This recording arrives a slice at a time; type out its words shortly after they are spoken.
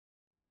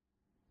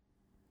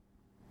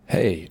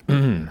Hey,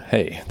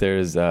 hey,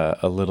 there's a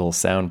little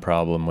sound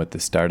problem with the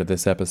start of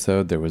this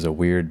episode. There was a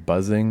weird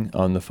buzzing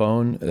on the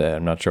phone.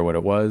 I'm not sure what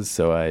it was,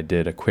 so I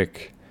did a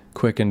quick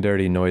and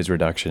dirty noise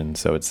reduction,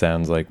 so it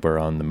sounds like we're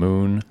on the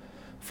moon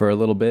for a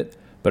little bit,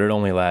 but it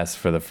only lasts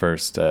for the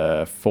first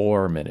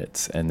 4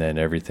 minutes, and then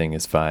everything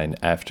is fine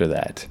after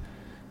that.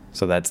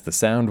 So that's the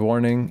sound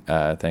warning.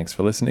 Thanks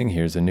for listening.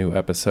 Here's a new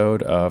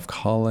episode of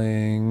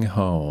Calling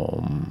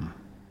Home.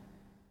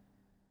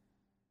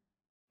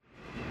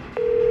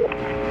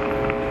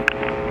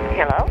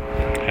 Hello?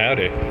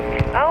 Howdy.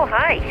 Oh,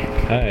 hi.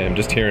 Hi, I'm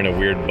just hearing a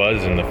weird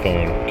buzz in the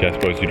phone. I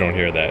suppose you don't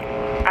hear that.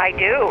 I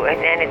do,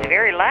 and it's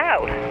very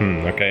loud.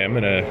 Okay,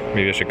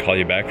 maybe I should call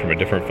you back from a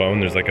different phone.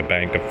 There's like a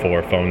bank of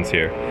 4 phones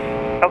here.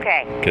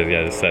 Okay. Because,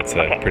 yeah, that's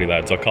pretty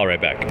loud, so I'll call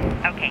right back.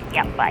 Okay,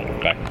 yeah, bye.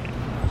 Bye.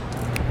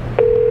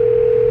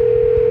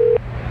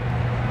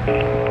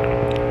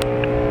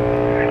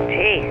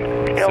 Gee,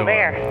 still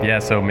there. Yeah,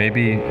 so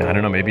maybe, I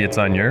don't know, maybe it's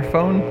on your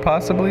phone,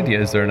 possibly?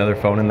 Is there another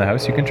phone in the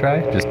house you can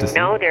try, just to see?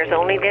 No, there's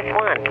only this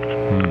one.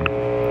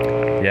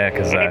 Yeah,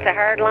 because... And it's a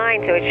hard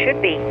line, so it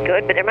should be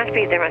good, but there must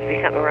be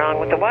something wrong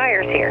with the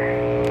wires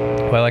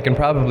here. Well, I can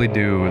probably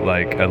do,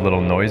 like, a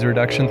little noise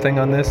reduction thing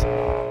on this. So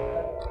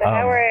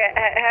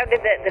how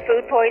did the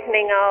food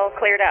poisoning all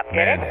cleared up,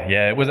 did it?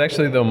 Yeah, it was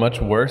actually, though, much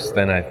worse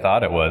than I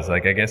thought it was.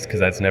 Like, I guess because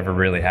that's never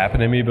really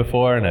happened to me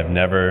before, and I've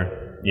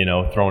never,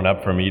 thrown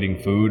up from eating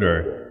food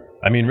or...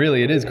 I mean,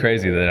 really, it is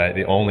crazy that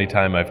the only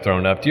time I've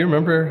thrown up... Do you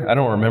remember? I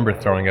don't remember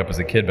throwing up as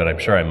a kid, but I'm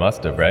sure I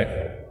must have, right?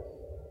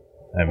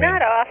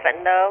 Not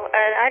often, though.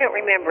 I don't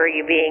remember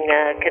you being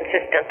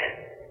consistent.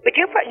 But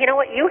you know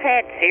what? You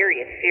had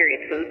serious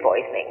food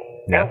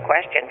poisoning. Yeah. No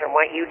question from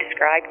what you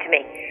described to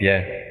me.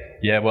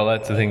 Yeah, well,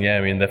 that's the thing. Yeah,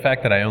 I mean, the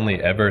fact that I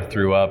only ever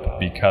threw up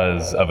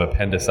because of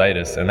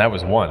appendicitis, and that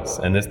was once,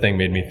 and this thing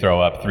made me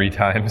throw up 3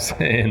 times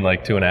in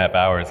like 2.5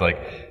 hours.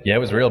 Like, yeah, it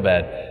was real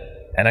bad.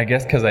 And I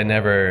guess because I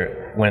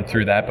never went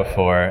through that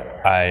before,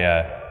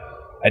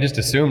 I just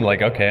assumed,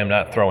 like, okay, I'm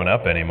not throwing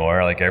up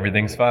anymore. Like,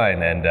 everything's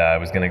fine. And I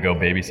was going to go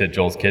babysit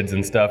Joel's kids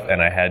and stuff,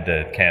 and I had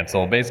to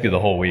cancel basically the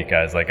whole week.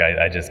 I was like,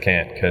 I just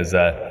can't, because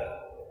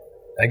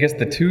I guess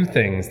the 2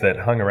 things that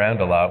hung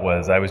around a lot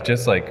was I was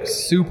just, like,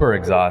 super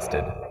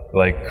exhausted,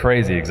 like,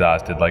 crazy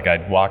exhausted. Like,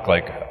 I'd walk,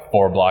 like,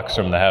 4 blocks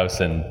from the house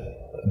and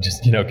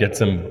just, get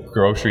some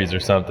groceries or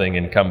something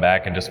and come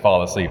back and just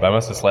fall asleep. I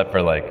must have slept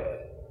for, like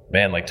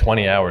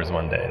 20 hours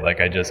one day.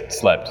 Like, I just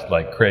slept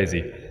like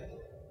crazy.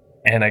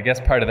 And I guess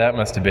part of that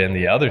must have been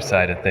the other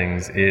side of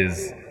things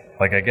is,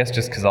 like, I guess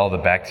just because all the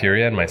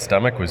bacteria in my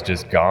stomach was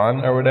just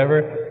gone or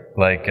whatever,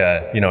 like,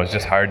 it's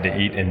just hard to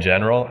eat in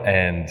general,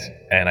 and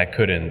I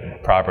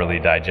couldn't properly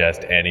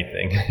digest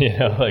anything,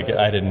 like,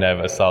 I didn't have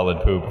a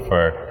solid poop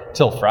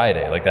till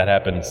Friday. Like, that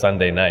happened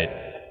Sunday night.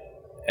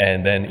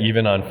 And then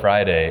even on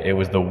Friday, it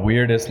was the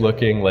weirdest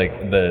looking,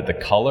 like, the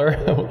color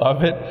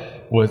of it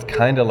was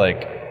kind of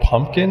like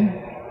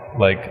pumpkin,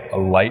 like a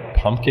light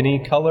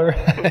pumpkin-y color.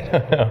 I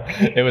don't know.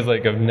 It was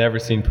like, I've never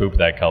seen poop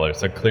that color.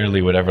 So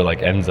clearly whatever, like,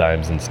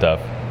 enzymes and stuff.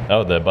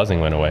 Oh, the buzzing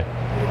went away.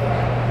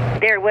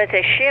 There was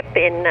a ship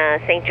in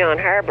St. John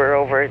Harbor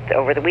over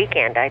the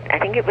weekend. I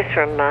think it was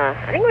from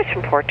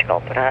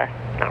Portugal, but I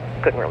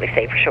couldn't really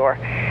say for sure.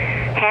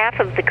 Half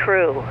of the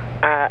crew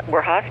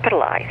were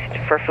hospitalized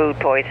for food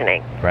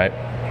poisoning. Right.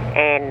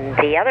 And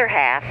the other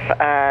half,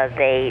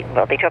 they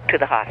took to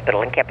the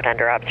hospital and kept it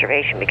under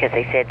observation because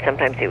they said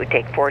sometimes it would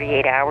take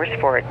 48 hours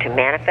for it to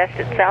manifest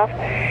itself.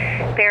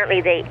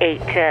 Apparently they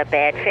ate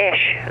bad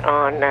fish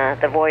on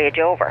the voyage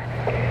over.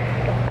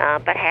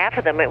 But half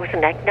of them, it was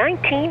like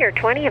 19 or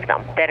 20 of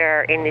them that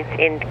are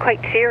in quite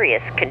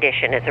serious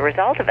condition as a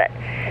result of it.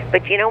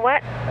 But you know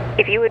what?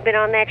 If you had been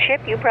on that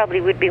ship, you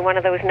probably would be one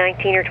of those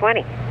 19 or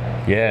 20.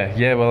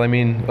 Yeah. Well, I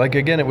mean, like,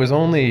 again, it was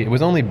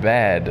only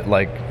bad,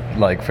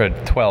 like for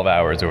 12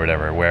 hours or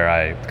whatever,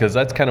 because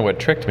that's kind of what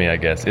tricked me, I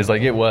guess, is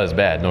like, it was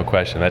bad, no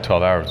question. That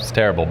 12 hours was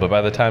terrible. But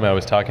by the time I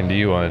was talking to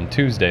you on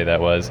Tuesday, that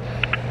was,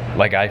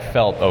 like, I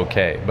felt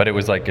okay, but it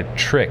was like a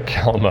trick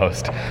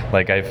almost.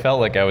 Like, I felt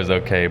like I was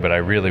okay, but I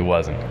really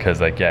wasn't,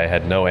 because, like, yeah, I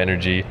had no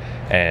energy,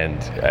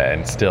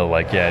 and still,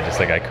 like, yeah, just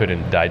like I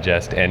couldn't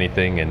digest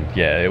anything, and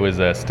yeah, it was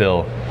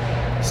still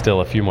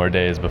a few more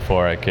days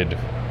before I could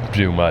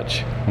do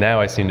much.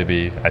 Now I seem to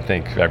be, I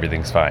think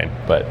everything's fine,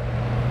 but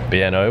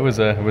yeah, no, it was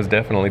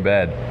definitely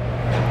bad.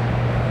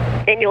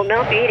 And you'll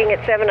not be eating at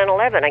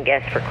 7-Eleven, I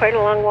guess, for quite a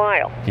long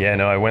while. Yeah,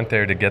 no, I went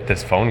there to get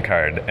this phone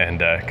card, and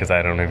because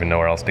I don't even know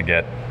where else to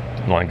get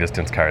long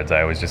distance cards,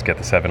 I always just get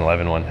the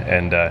 7-Eleven one,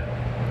 and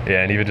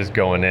yeah, and even just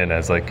going in, I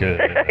was like,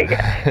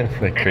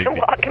 like creepy.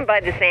 Walking by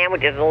the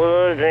sandwiches,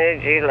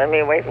 geez, let me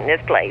away from this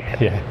place.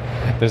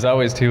 Yeah, there's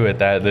always two at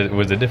that. It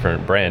was a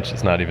different branch.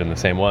 It's not even the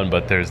same one,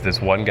 but there's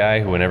this one guy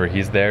who, whenever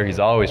he's there, he's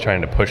always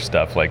trying to push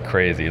stuff like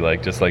crazy,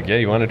 like just like, yeah,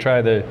 you want to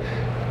try the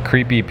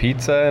creepy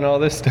pizza and all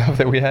this stuff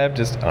that we have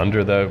just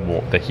under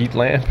the heat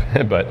lamp?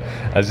 But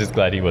I was just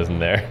glad he wasn't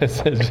there.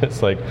 It's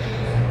just like,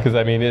 Because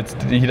I mean,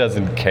 he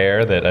doesn't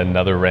care that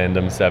another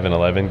random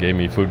 7-Eleven gave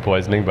me food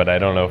poisoning, but I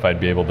don't know if I'd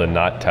be able to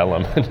not tell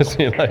him. Just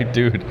be like,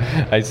 dude,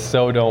 I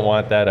so don't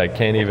want that. I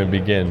can't even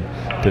begin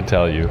to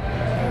tell you.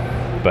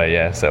 But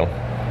yeah, so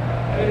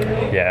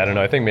yeah, I don't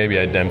know. I think maybe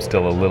I'm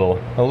still a little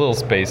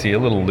spacey, a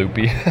little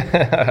loopy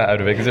out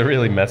of it, because it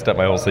really messed up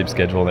my whole sleep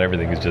schedule and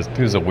everything. It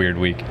was a weird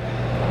week.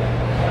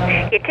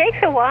 It takes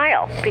a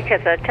while,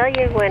 because I'll tell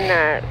you, when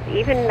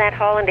even that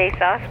hollandaise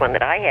sauce one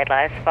that I had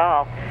last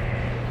fall,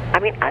 I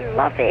mean, I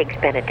love Eggs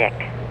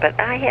Benedict, but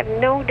I have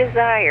no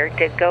desire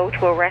to go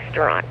to a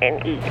restaurant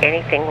and eat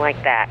anything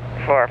like that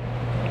for,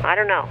 I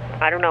don't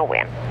know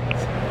when.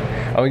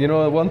 Oh, you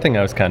know, one thing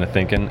I was kind of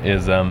thinking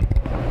is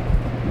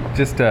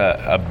just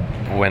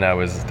when I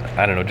was,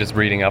 I don't know, just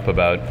reading up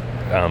about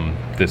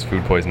this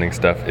food poisoning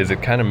stuff, is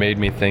it kind of made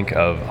me think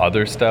of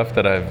other stuff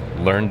that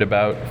I've learned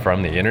about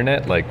from the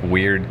internet, like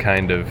weird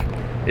kind of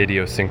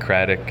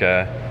idiosyncratic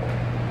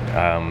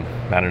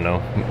I don't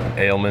know,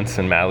 ailments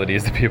and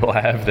maladies that people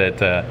have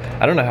that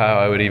I don't know how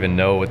I would even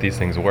know what these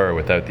things were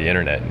without the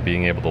internet and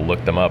being able to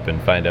look them up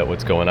and find out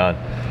what's going on.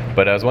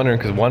 But I was wondering,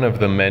 because one of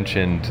them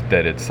mentioned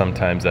that it's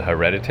sometimes a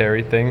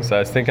hereditary thing, so I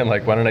was thinking,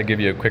 like, why don't I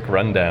give you a quick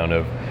rundown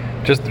of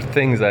just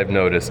things I've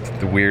noticed,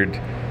 the weird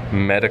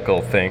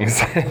medical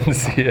things, and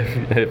see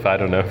if I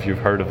don't know if you've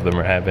heard of them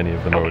or have any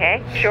of them.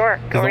 Okay, sure.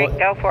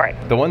 Go for it.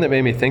 The one that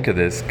made me think of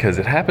this, because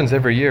it happens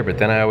every year, but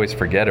then I always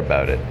forget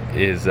about it,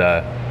 is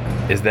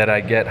that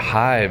I get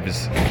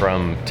hives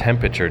from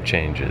temperature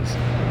changes.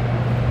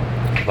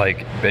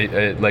 Like,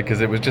 because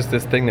it was just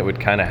this thing that would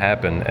kind of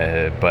happen,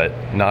 but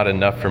not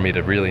enough for me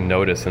to really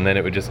notice. And then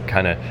it would just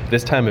kind of,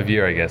 this time of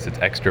year, I guess, it's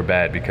extra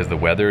bad because the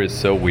weather is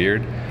so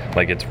weird.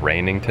 Like, it's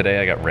raining today.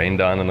 I got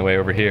rained on the way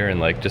over here, and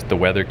like, just the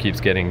weather keeps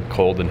getting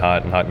cold and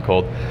hot and hot and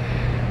cold.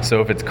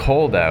 So if it's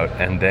cold out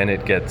and then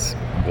it gets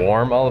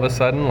warm all of a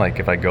sudden, like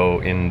if I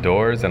go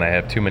indoors and I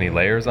have too many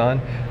layers on,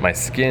 my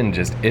skin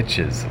just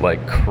itches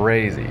like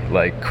crazy.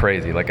 Like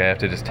I have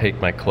to just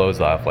take my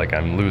clothes off, like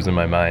I'm losing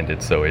my mind.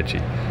 It's so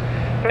itchy.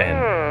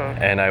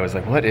 And I was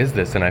like, what is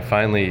this? And I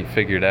finally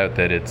figured out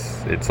that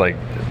it's like,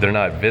 they're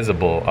not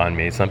visible on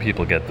me. Some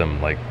people get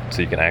them like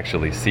so you can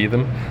actually see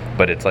them,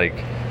 but it's like,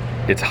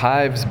 it's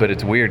hives, but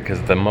it's weird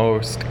because the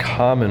most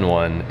common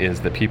one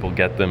is that people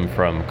get them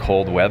from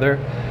cold weather.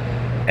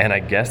 And I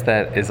guess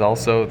that is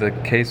also the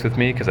case with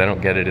me because I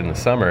don't get it in the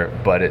summer,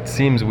 but it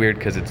seems weird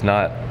because it's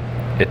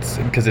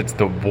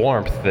the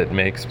warmth that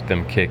makes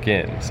them kick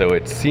in. So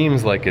it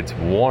seems like it's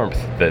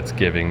warmth that's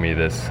giving me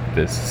this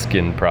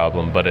skin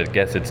problem, but I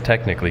guess it's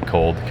technically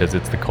cold because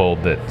it's the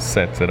cold that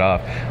sets it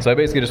off. So I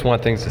basically just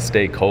want things to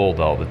stay cold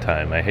all the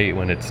time. I hate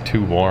when it's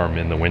too warm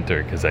in the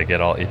winter because I get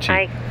all itchy.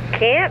 I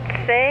can't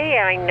say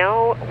I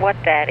know what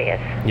that is.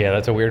 Yeah,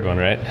 that's a weird one,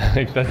 right?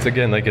 Like, that's,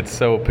 again, like, it's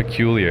so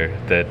peculiar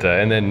that,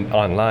 and then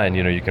online,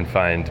 you know, you can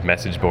find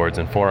message boards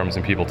and forums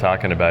and people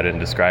talking about it and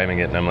describing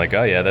it, and I'm like,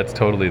 oh yeah, that's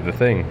totally the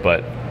thing,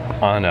 but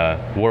on a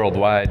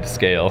worldwide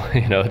scale,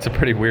 you know, it's a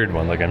pretty weird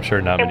one. Like, I'm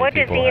sure not many people have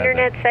it. And what does the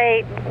internet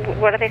say,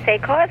 what do they say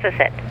causes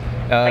it?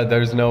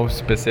 There's no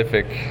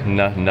specific,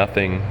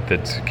 nothing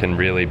that can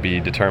really be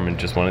determined,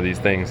 just one of these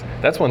things.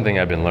 That's one thing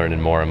I've been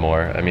learning more and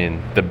more. I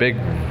mean, the big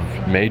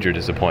major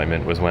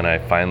disappointment was when I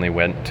finally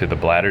went to the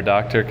bladder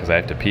doctor, because I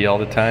have to pee all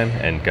the time,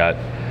 and got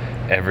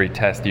every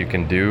test you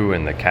can do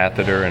and the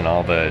catheter and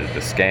all the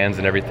scans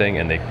and everything,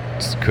 and they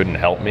just couldn't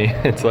help me.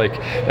 It's like,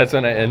 that's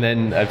when and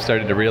then I've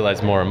started to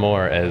realize more and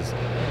more, as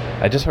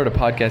I just heard a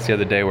podcast the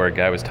other day where a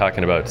guy was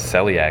talking about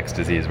celiac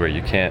disease, where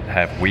you can't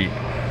have wheat.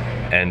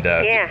 And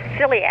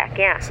celiac,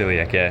 yeah.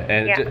 Celiac, yeah.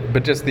 And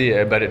but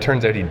it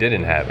turns out he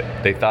didn't have it.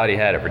 They thought he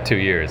had it for 2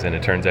 years, and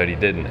it turns out he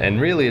didn't. And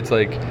really, it's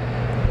like,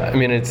 I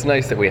mean, it's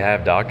nice that we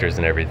have doctors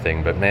and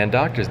everything, but man,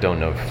 doctors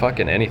don't know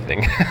fucking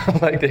anything.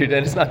 Like, and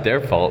it's not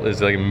their fault.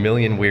 There's like a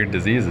million weird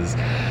diseases.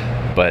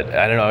 But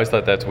I don't know, I always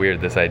thought that's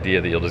weird, this idea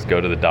that you'll just go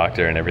to the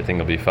doctor and everything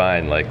will be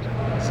fine. Like,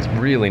 this is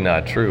really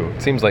not true.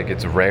 It seems like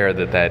it's rare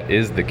that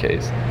is the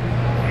case.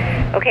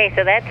 Okay,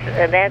 so that's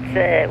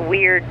a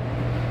weird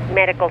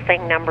medical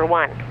thing number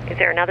one. Is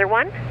there another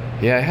one?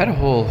 Yeah, I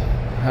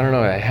don't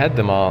know, I had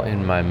them all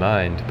in my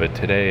mind, but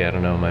today, I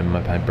don't know,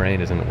 my brain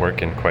isn't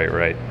working quite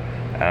right.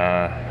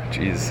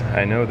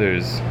 I know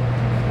there's,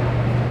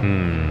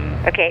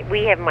 Okay,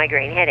 we have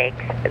migraine headaches.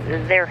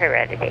 They're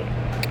heredity.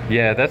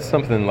 Yeah, that's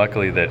something,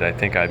 luckily, that I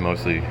think I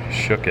mostly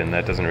shook in.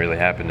 That doesn't really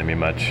happen to me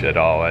much at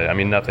all. I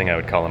mean, nothing I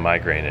would call a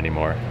migraine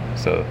anymore.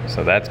 So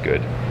that's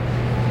good.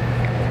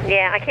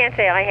 Yeah, I can't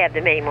say I have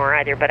them anymore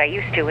either, but I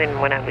used to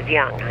when I was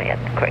young. I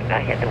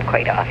had them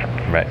quite often.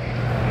 Right.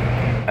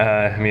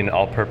 I mean,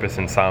 all-purpose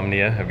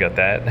insomnia. I've got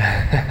that.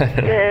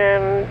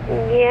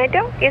 Yeah, I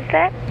don't.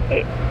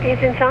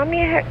 Is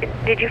insomnia?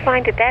 Did you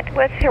find that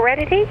was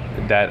heredity?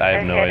 That I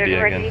have no idea.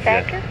 Heredity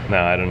factor? Yeah.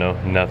 No, I don't know.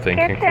 Nothing.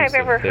 I can't say I've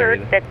ever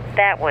heard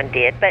that one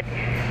did, but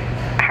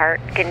heart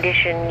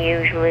condition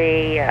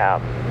usually.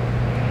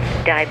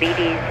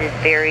 Diabetes is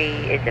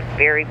a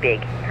very big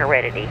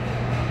heredity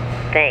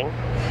thing.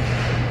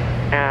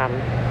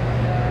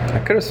 I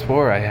could have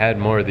swore I had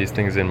more of these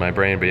things in my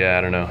brain, but yeah,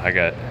 I don't know. I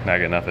got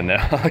nothing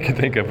now. All I can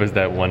think of is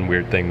that one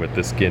weird thing with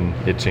the skin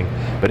itching.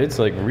 But it's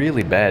like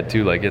really bad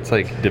too. Like it's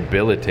like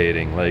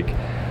debilitating. Like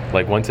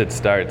once it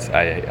starts,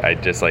 I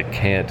just like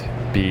can't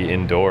be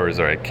indoors,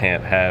 or I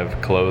can't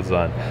have clothes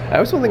on. That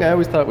was one thing I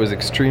always thought was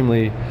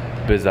extremely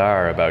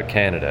bizarre about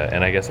Canada,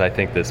 and I guess I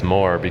think this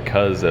more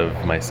because of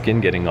my skin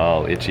getting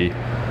all itchy.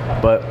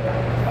 But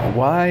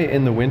why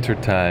in the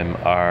wintertime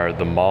are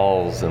the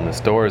malls and the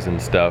stores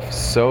and stuff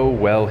so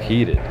well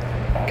heated?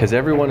 Because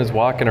everyone is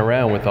walking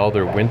around with all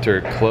their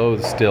winter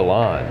clothes still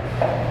on,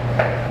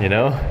 you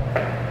know?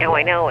 Oh,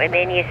 I know. And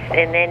then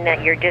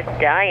you're just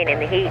dying in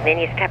the heat, and then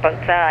you step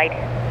outside.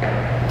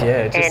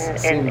 Yeah, it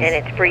just and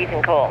it's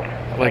freezing cold.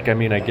 Like, I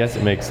mean, I guess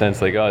it makes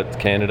sense. Like, oh, it's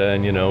Canada,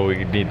 and, you know,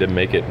 we need to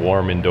make it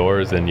warm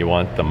indoors, and you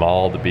want the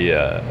mall to be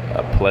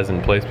a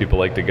pleasant place people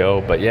like to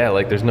go. But, yeah,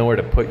 like, there's nowhere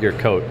to put your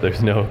coat.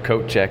 There's no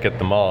coat check at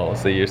the mall.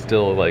 So you're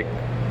still, like,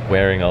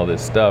 wearing all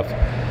this stuff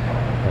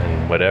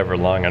and whatever,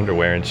 long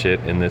underwear and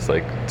shit in this,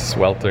 like,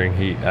 sweltering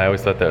heat. I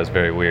always thought that was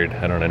very weird.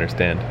 I don't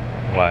understand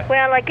why.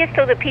 Well, I guess,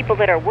 though, the people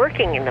that are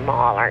working in the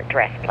mall aren't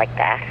dressed like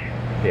that.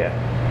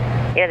 Yeah.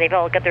 Yeah, they've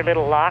all got their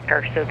little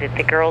locker so that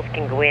the girls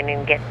can go in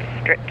and get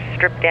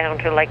stripped down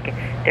to like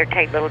their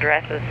tight little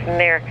dresses and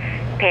their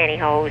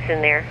pantyhose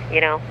and their,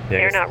 you know,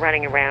 they're not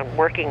running around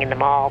working in the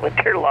mall with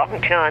their long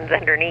johns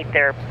underneath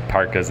their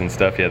parkas and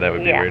stuff. Yeah, that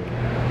would be weird.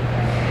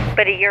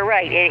 But you're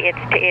right.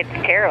 It's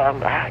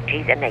terrible. Oh,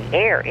 geez, and the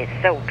air is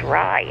so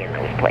dry in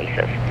those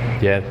places.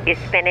 Yeah. You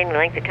spend any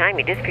length of time,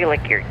 you just feel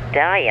like you're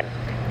dying.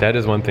 That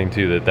is one thing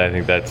too that I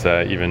think that's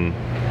even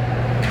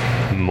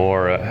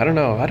more. I don't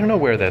know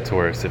where that's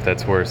worse. If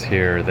that's worse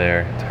here or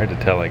there, it's hard to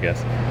tell, I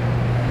guess.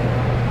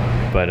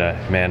 But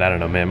man, I don't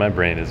know, man. My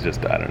brain is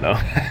just, I don't know.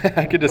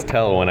 I could just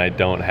tell when I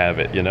don't have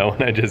it, you know,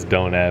 when I just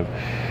don't have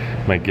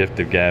my gift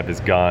of gab is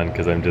gone,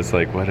 because I'm just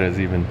like, what is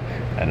even?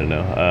 I don't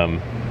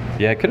know.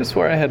 Yeah, I could have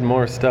swore I had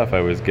more stuff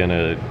I was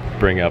gonna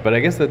bring up, but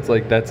I guess that's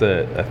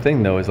a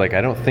thing though. Is like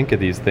I don't think of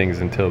these things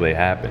until they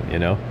happen, you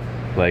know.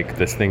 Like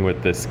this thing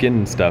with the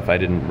skin stuff, I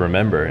didn't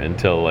remember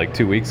until like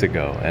 2 weeks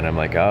ago, and I'm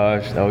like,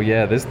 oh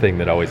yeah, this thing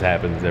that always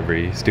happens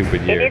every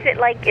stupid year. And is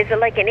it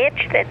like an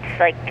itch that's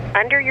like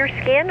under your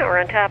skin or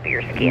on top of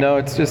your skin? No,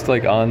 it's just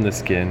like on the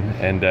skin,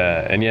 and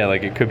yeah,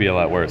 like it could be a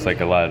lot worse. Like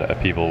a lot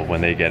of people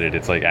when they get it,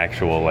 it's like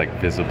actual like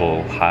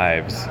visible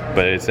hives,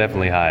 but it's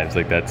definitely hives.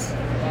 Like that's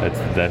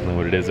definitely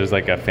what it is. There's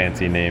like a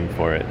fancy name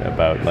for it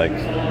about like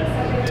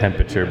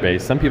temperature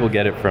based. Some people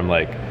get it from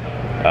like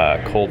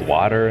cold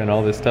water and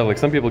all this stuff. Like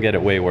some people get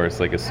it way worse.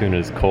 Like as soon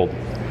as cold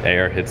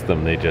air hits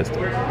them, they just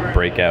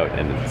break out,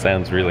 and it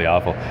sounds really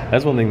awful.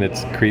 That's one thing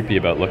that's creepy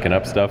about looking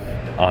up stuff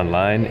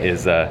online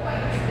is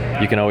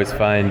you can always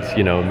find,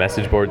 you know,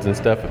 message boards and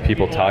stuff of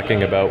people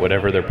talking about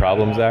whatever their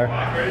problems are,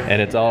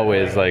 and it's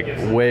always like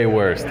way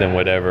worse than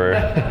whatever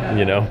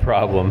you know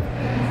problem.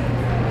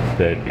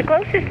 The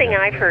closest thing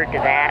I've heard to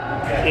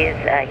that is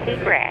a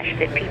heat rash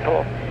that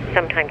people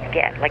sometimes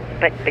get, like,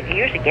 but you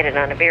usually get it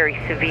on a very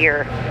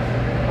severe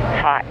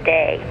hot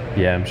day.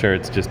 Yeah, I'm sure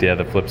it's just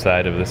the flip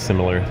side of the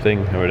similar thing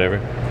or whatever.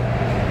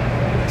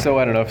 So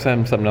I don't know if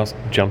something else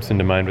jumps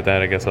into mind with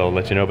that, I guess I'll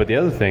let you know. But the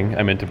other thing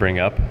I meant to bring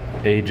up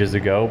ages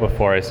ago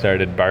before I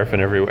started barfing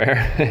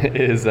everywhere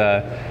is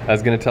I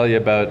was going to tell you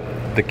about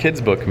the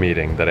kids book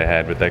meeting that I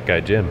had with that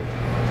guy Jim.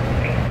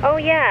 Oh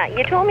yeah,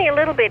 you told me a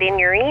little bit in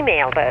your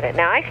email about it.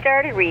 Now I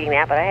started reading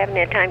that, but I haven't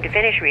had time to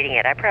finish reading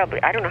it. I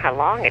don't know how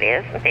long it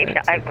is. Maybe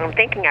I'm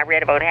thinking I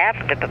read about half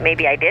of it, but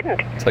maybe I didn't.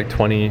 It's like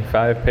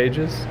 25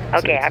 pages.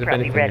 Okay, I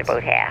probably read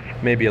about half.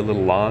 Maybe a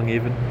little long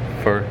even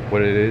for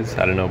what it is.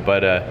 I don't know,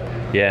 but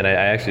yeah, and I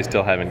actually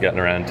still haven't gotten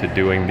around to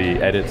doing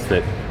the edits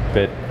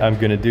that I'm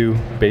gonna do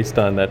based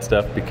on that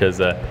stuff,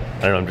 because I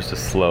don't know, I'm just a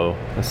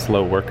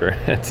slow worker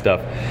at stuff.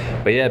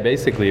 But yeah,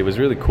 basically it was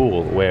really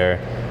cool where.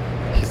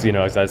 You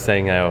know, as I was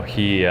saying, how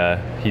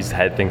he's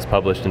had things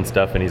published and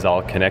stuff, and he's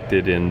all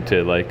connected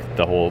into like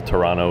the whole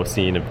Toronto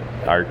scene of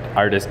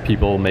artist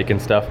people making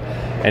stuff,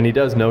 and he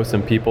does know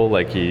some people.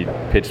 Like he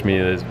pitched me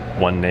this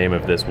one name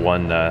of this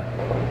one,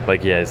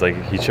 it's like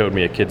he showed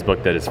me a kid's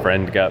book that his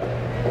friend got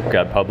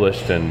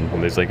published, and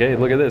he's like, hey,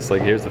 look at this,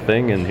 like here's the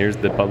thing, and here's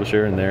the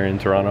publisher, and they're in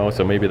Toronto,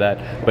 so maybe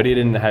that. But he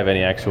didn't have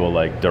any actual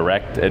like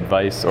direct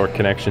advice or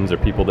connections or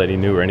people that he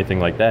knew or anything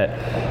like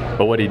that.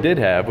 But what he did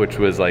have, which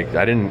was like,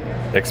 I didn't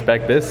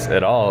expect this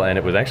at all, and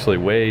it was actually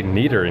way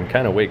neater and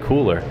kind of way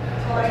cooler,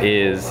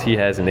 is he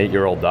has an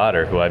 8-year-old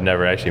daughter who I've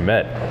never actually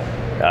met.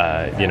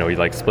 You know, he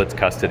like splits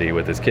custody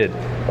with his kid,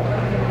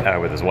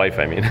 with his wife,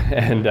 I mean,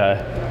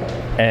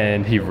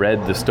 and he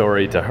read the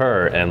story to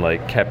her and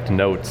like kept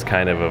notes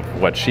kind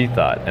of what she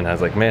thought, and I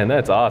was like, man,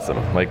 that's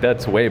awesome. Like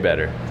that's way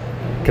better.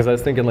 Because I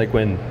was thinking like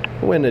when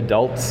when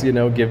adults,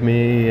 give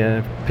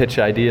me pitch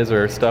ideas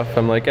or stuff,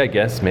 I'm like, I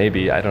guess,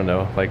 maybe, I don't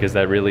know. Like, is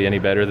that really any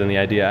better than the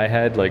idea I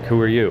had? Like, who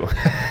are you?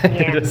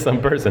 Yeah. Just some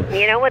person.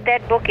 You know what?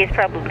 That book is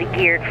probably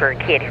geared for a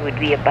kid who would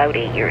be about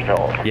 8 years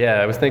old.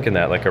 Yeah, I was thinking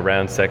that, like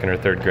around 2nd or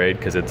 3rd grade,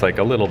 because it's like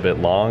a little bit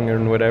long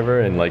and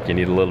whatever, and like you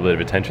need a little bit of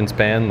attention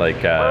span.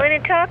 Like, well, and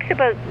it talks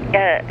about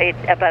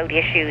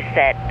issues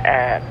that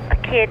a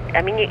kid.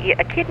 I mean,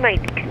 a kid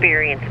might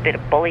experience a bit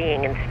of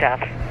bullying and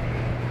stuff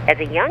as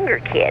a younger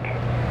kid,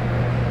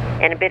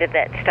 and a bit of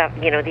that stuff.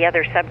 The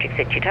other subjects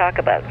that you talk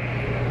about.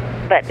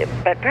 But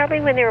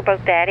probably when they're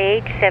about that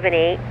age, 7,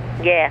 8,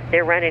 yeah,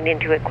 they're running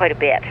into it quite a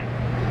bit.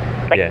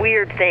 Like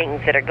weird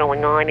things that are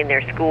going on in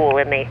their school,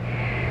 and they,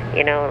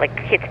 like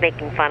kids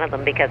making fun of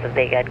them because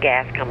they got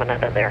gas coming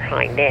out of their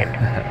hind end.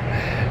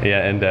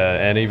 Yeah,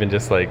 and even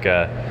just like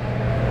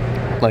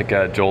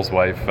Joel's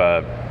wife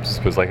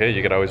just was like, hey,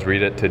 you could always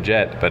read it to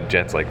Jet, but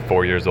Jet's like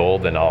 4 years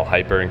old and all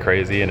hyper and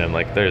crazy, and I'm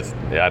like,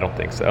 I don't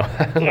think so.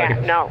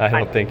 I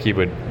don't think he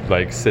would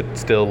like sit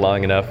still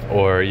long enough,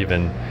 or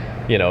even,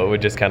 it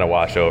would just kind of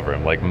wash over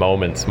him. Like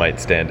moments might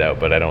stand out,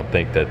 but I don't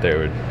think that there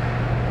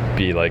would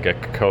be like a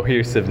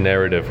cohesive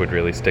narrative would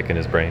really stick in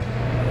his brain.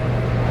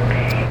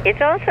 It's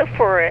also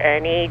for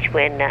an age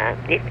when,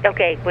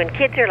 when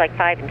kids are like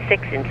 5 and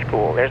 6 in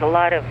school, there's a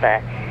lot of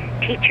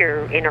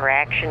teacher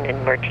interaction,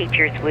 and where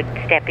teachers would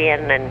step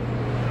in and,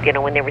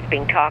 when there was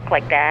being talk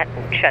like that,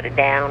 and shut it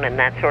down and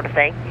that sort of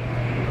thing.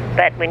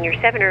 But when you're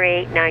 7 or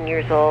 8, 9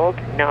 years old,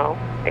 no,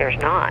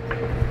 there's not.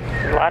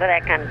 A lot of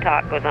that kind of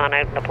talk goes on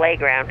out in the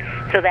playground.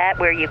 So that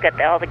where you've got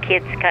all the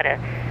kids kind of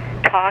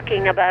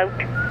talking about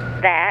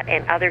that,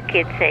 and other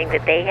kids saying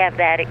that they have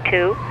that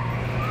too.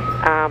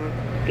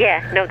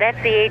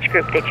 That's the age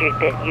group that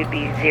you'd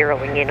be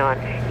zeroing in on.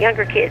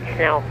 Younger kids,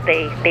 now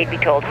they'd be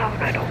told, oh,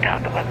 no, don't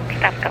talk about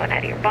stuff coming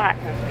out of your butt.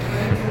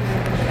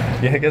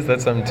 Yeah, I guess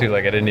that's something too.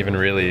 Like, I didn't even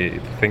really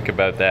think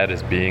about that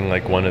as being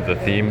like one of the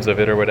themes of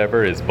it or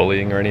whatever, is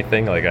bullying or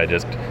anything. Like, I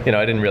just, I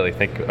didn't really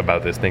think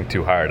about this thing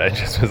too hard. I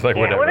just was like,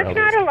 whatever. Well, it's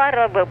not a lot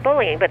about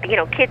bullying, but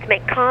kids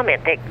make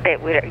comment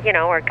that would,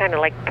 are kind of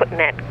like putting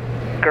that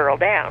girl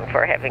down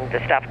for having the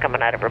stuff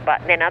coming out of her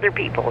butt, and then other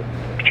people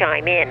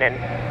chime in and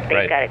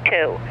they've got it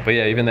too. But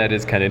yeah, even that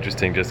is kind of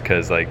interesting, just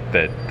because like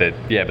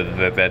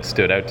that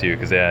stood out to you,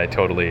 because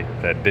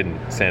that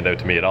didn't stand out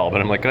to me at all.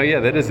 But I'm like, oh yeah,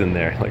 that is in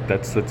there. Like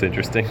that's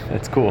interesting.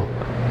 That's cool.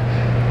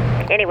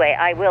 Anyway,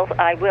 I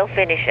will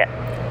finish it.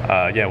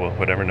 Well,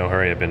 whatever, no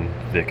hurry. I've been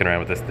dicking around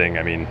with this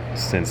thing,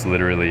 since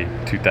literally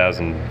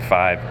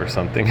 2005 or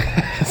something.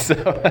 So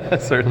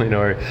certainly no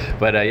hurry.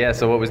 But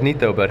so what was neat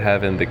though about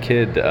having the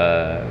kid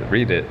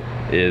read it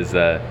is,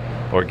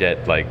 or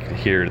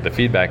hear the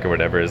feedback or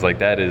whatever, is like,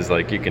 that is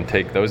like, you can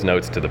take those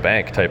notes to the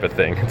bank type of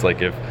thing. It's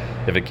like, if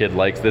a kid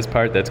likes this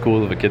part, that's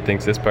cool. If a kid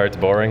thinks this part's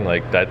boring,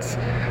 like that's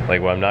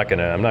like, well, I'm not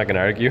gonna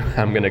argue.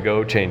 I'm gonna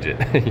go change it.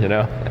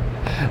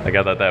 Like,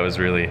 I thought that was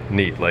really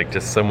neat. Like,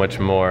 just so much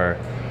more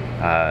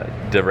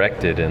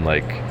directed and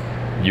like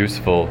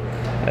useful,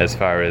 as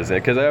far as,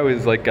 because I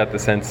always like got the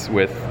sense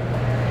with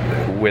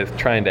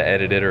trying to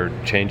edit it or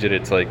change it,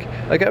 it's like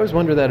I always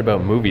wonder that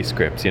about movie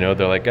scripts. They're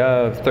like,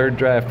 3rd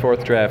draft,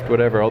 4th draft,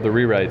 whatever, all the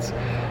rewrites,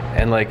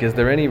 and like, is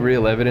there any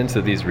real evidence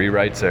that these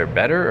rewrites are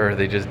better, or are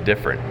they just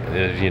different?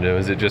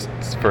 Is it just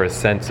for a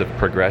sense of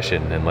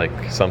progression and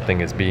like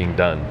something is being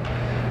done?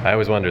 I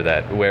always wonder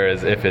that.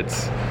 Whereas if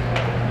it's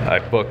a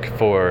book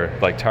for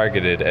like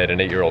targeted at an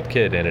 8-year-old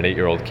kid, and an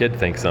 8-year-old kid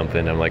thinks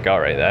something, I'm like, all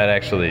right, that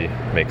actually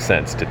makes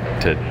sense to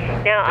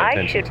now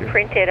I should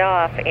print it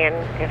off, and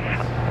if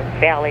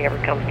Valley ever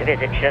comes to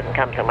visit, she doesn't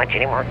come so much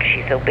anymore because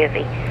she's so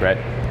busy. Right.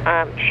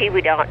 She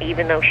would,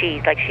 even though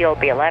she'll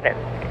be 11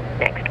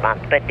 next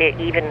month, but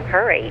even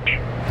her age.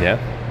 Yeah.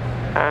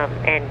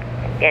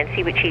 And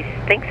see what she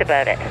thinks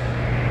about it.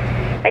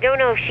 I don't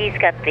know if she's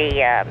got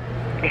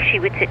if she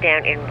would sit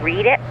down and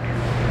read it.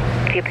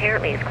 She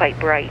apparently is quite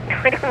bright.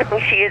 I don't know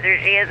if she is or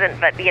she isn't,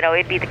 but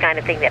it'd be the kind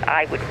of thing that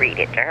I would read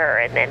it to her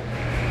and then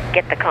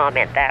get the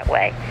comment that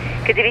way.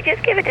 Because if you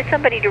just give it to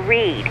somebody to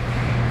read,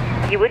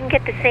 you wouldn't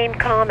get the same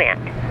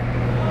comment.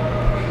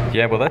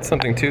 Yeah, well, that's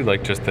something too,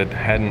 like, just that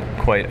hadn't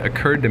quite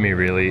occurred to me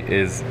really,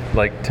 is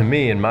like, to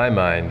me, in my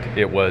mind,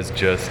 it was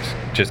just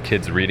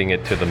kids reading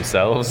it to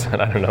themselves.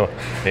 And I don't know,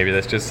 maybe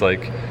that's just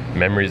like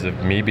memories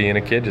of me being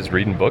a kid, just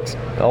reading books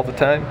all the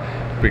time.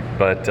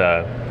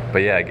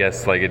 But yeah, I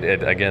guess like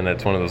it again,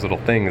 that's one of those little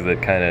things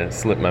that kind of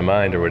slipped my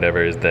mind or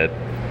whatever, is that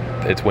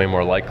it's way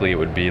more likely it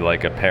would be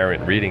like a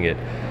parent reading it.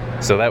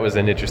 So that was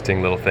an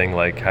interesting little thing,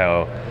 like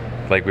how,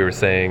 like we were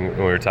saying when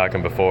we were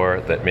talking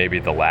before, that maybe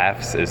The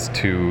Laughs is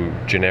too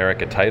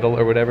generic a title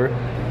or whatever.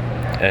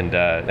 And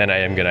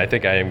I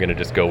think I am gonna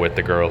just go with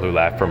The Girl Who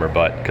Laughed from Her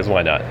Butt, because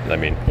why not?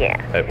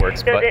 It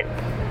works. So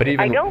but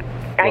even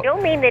I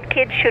don't mean that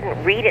kids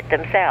shouldn't read it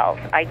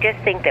themselves. I just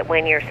think that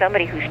when you're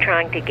somebody who's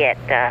trying to get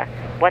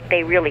what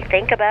they really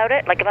think about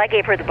it, like if I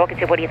gave her the book and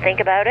said, what do you think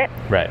about it?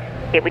 Right.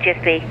 It would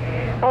just be,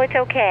 oh, it's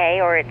okay,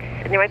 or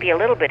there might be a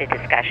little bit of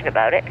discussion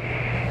about it.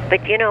 But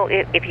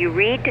if you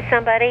read to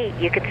somebody,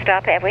 you could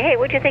stop halfway. Hey,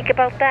 what'd you think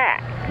about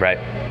that? Right.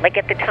 Like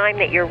at the time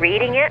that you're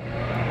reading it,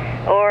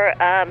 or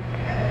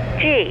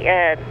gee,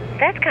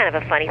 that's kind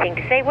of a funny thing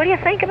to say. What do you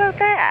think about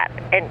that?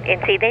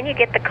 And see, then you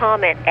get the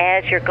comment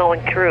as you're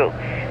going through,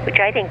 which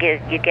I think is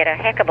you get a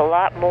heck of a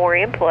lot more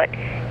input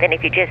than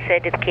if you just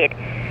said to the kid,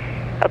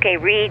 okay,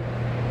 read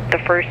the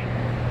first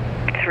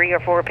 3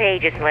 or 4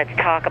 pages and let's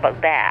talk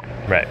about that.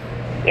 Right.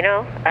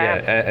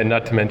 And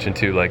not to mention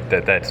too, like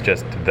that's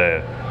just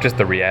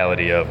the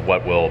reality of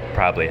what will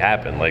probably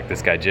happen. Like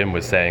this guy Jim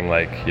was saying,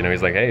 like,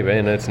 he's like, hey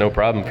man, it's no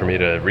problem for me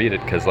to read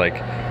it because like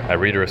I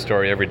read her a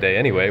story every day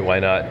anyway. Why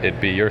not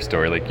it be your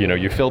story? Like,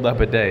 you filled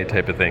up a day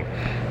type of thing.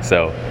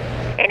 So.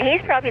 And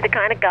he's probably the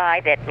kind of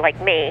guy that, like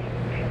me,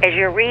 as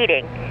you're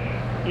reading,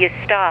 you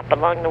stop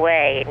along the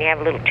way and you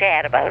have a little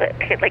chat about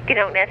it. Like you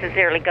don't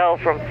necessarily go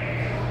from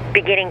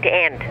beginning to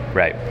end.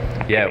 Right.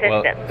 Yeah,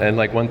 consistent. Well, and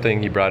like one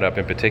thing he brought up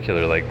in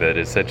particular, like that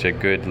is such a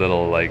good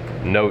little like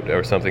note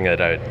or something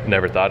that I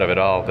never thought of at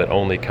all, that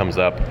only comes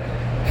up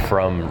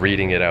from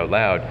reading it out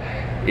loud,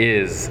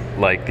 is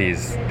like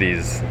these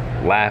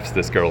laughs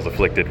this girl's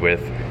afflicted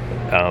with.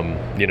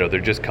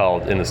 They're just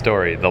called in the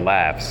story the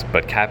laughs,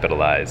 but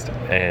capitalized,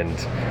 and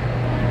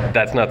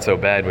that's not so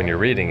bad when you're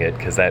reading it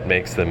because that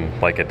makes them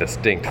like a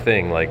distinct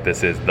thing. Like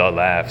this is the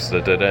laughs,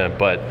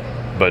 but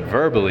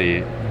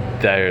verbally.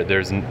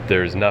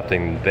 There's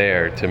nothing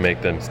there to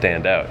make them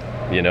stand out,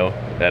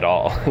 at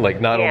all. Like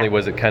not only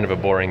was it kind of a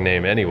boring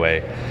name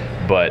anyway,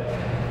 but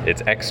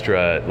it's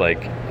extra,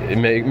 like it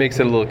makes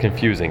it a little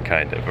confusing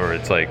kind of, or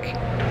it's like,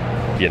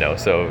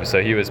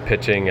 so he was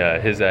pitching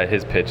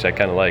his pitch I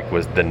kind of like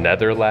was the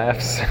Nether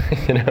Laughs,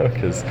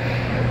 because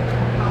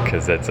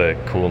that's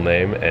a cool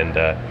name, and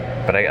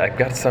but I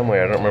got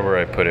somewhere, I don't remember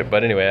where I put it,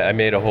 but anyway, I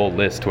made a whole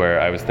list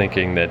where I was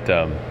thinking that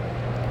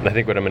I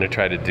think what I'm going to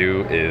try to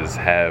do is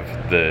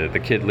have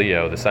the kid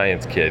Leo, the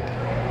science kid,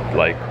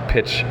 like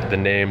pitch the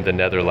name the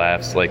Nether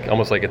Laughs, like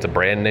almost like it's a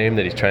brand name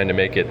that he's trying to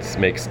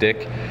make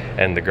stick,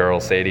 and the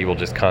girl Sadie will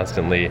just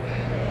constantly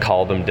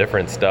call them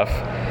different stuff,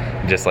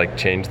 just like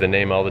change the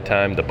name all the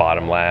time, the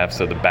bottom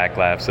laughs or the back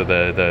laughs or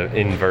the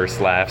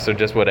inverse laughs or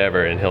just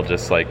whatever, and he'll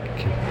just like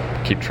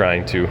keep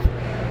trying to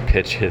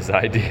pitch his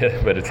idea,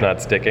 but it's not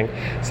sticking.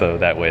 So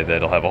that way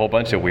that'll have a whole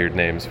bunch of weird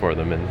names for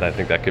them, and I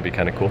think that could be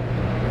kind of cool.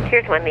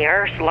 Here's one, the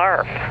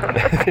Arslarf.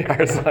 The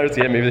Arslarf,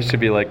 yeah, maybe there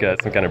should be like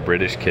some kind of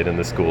British kid in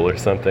the school or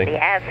something. The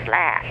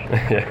Arslarf.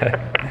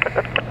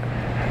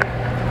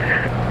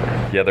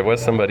 Yeah, there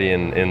was somebody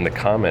in the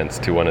comments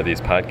to one of these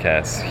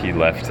podcasts, he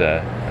left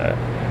a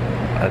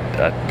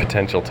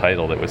potential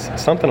title that was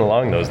something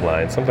along those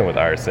lines, something with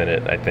Ars in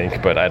it, I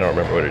think, but I don't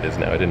remember what it is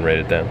now. I didn't write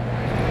it down.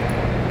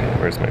 Okay,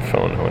 where's my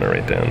phone? I want to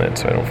write down that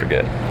so I don't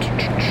forget.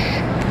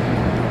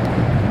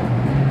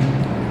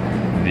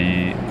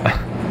 The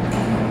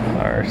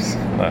Ars.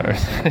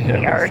 Yeah,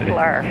 the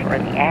Arslarf or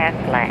the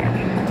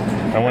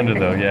Ass-Laugh. I wonder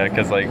though, yeah,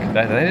 because like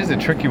that is a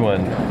tricky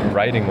one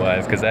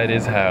writing-wise, because that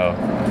is how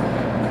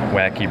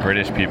wacky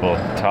British people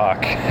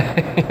talk,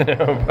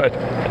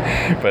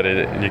 but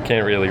you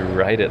can't really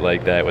write it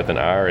like that with an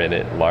R in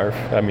it. Larf.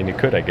 I mean, you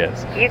could, I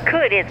guess. You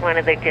could. It's one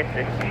of the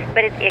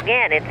but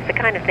it's the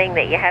kind of thing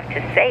that you have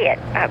to say it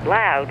out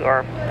loud,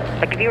 or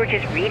like if you were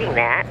just reading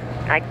that,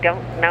 I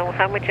don't know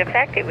how much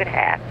effect it would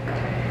have.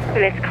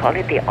 Let's call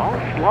it the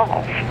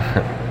Arslarf.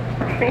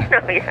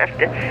 You have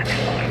to.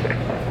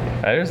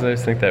 I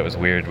always think that was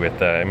weird with.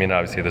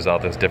 Obviously, there's all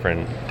those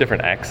different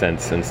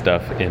accents and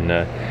stuff in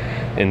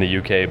the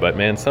UK, but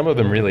man, some of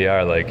them really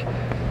are like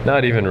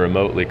not even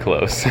remotely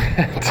close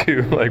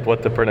to like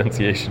what the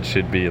pronunciation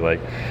should be. Like,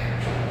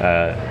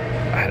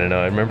 I don't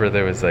know. I remember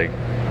there was like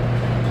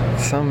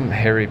some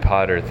Harry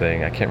Potter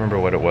thing. I can't remember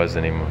what it was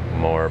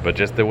anymore, but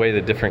just the way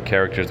the different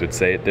characters would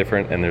say it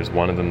different, and there's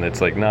one of them that's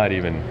like not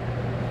even.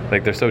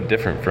 Like they're so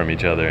different from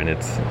each other, and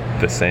it's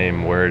the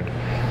same word.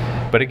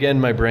 But again,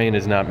 my brain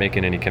is not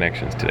making any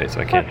connections today, so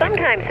I can't. Well,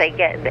 sometimes they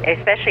get,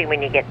 especially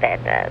when you get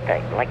that,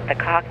 like the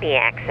Cockney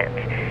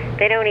accents,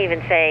 they don't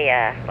even say,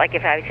 like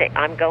if I would say,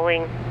 I'm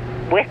going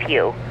with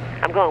you.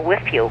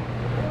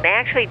 They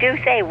actually do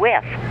say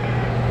with.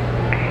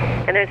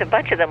 And there's a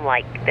bunch of them,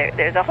 like,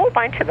 there's a whole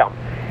bunch of them,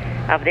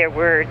 of their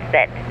words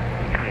that,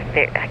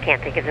 I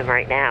can't think of them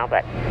right now,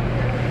 but.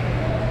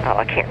 Oh,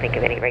 I can't think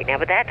of any right now,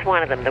 but that's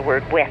one of them, the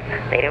word with.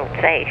 They don't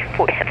say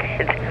with,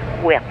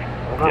 it's with.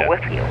 I'm going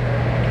with you.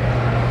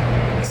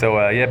 So,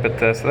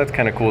 so that's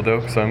kind of cool,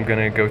 though. So I'm going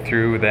to go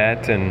through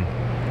that, and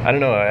I don't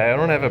know, I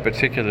don't have a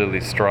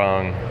particularly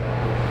strong,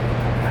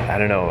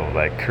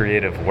 like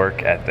creative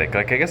work ethic.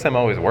 Like, I guess I'm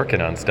always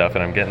working on stuff,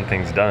 and I'm getting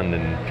things done,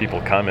 and people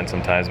comment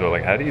sometimes about,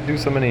 like, how do you do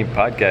so many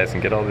podcasts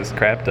and get all this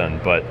crap done?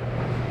 But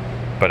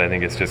I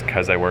think it's just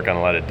because I work on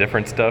a lot of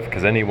different stuff,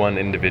 because any one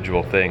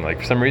individual thing, like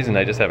for some reason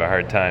I just have a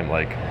hard time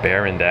like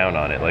bearing down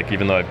on it. Like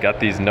even though I've got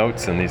these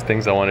notes and these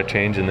things I want to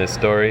change in this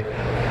story,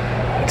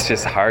 it's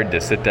just hard to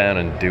sit down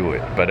and do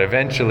it. But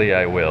eventually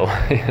I will,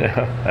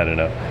 I don't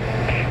know.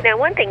 Now,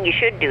 one thing you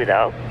should do,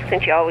 though,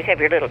 since you always have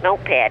your little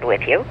notepad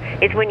with you,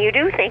 is when you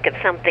do think of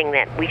something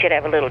that we should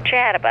have a little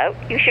chat about,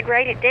 you should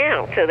write it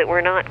down so that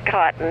we're not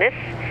caught in this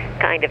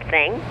kind of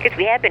thing, because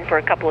we have been for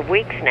a couple of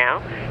weeks now,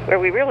 where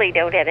we really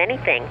don't have any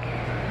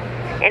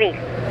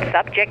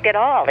subject at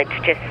all. It's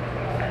just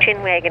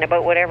chin-wagging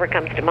about whatever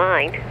comes to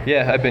mind.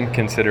 Yeah, I've been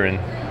considering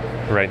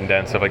writing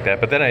down stuff like that,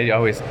 but then I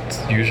always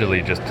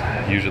usually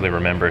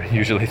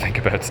think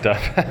about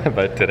stuff,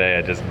 but today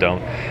I just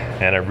don't.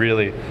 And I don't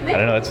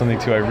know, that's something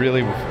too, I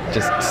really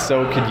just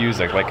so could use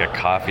like a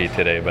coffee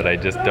today, but I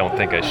just don't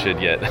think I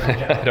should yet.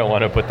 I don't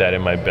want to put that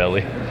in my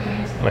belly,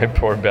 my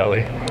poor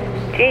belly.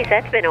 Geez,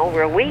 that's been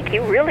over a week.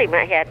 You really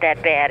might have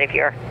that bad if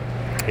you're...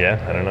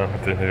 Yeah, I don't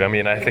know. I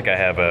mean, I think I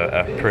have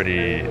a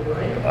pretty,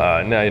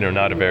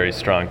 not a very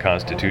strong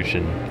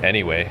constitution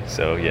anyway.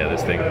 So yeah,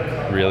 this thing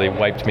really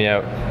wiped me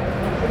out.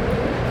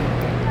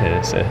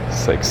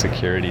 It's like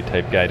security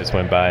type guy just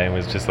went by and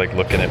was just like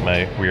looking at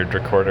my weird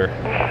recorder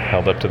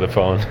held up to the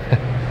phone.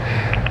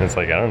 It's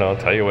like, I don't know, I'll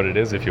tell you what it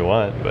is if you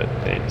want, but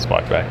he just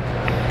walked by.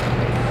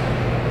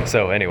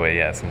 So anyway,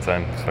 yeah, since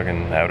I'm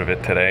fucking out of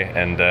it today,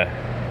 and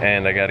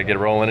I gotta get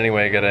rolling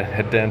anyway, I gotta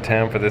head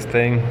downtown for this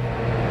thing.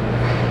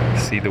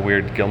 See the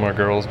weird Gilmore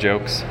Girls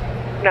jokes.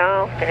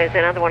 No, there's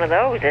another one of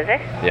those, is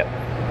it? Yeah.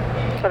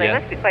 Well, they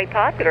must be quite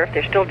popular if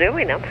they're still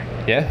doing them.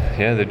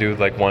 Yeah, they do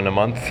like one a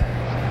month.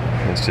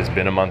 It's just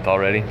been a month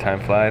already.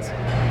 Time flies.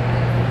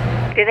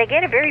 Do they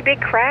get a very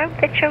big crowd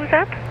that shows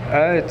up?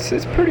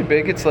 It's pretty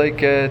big. It's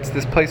like it's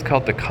this place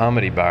called the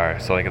Comedy Bar.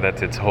 So like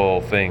that's its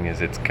whole thing.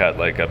 Is it's got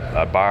like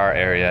a bar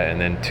area and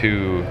then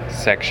two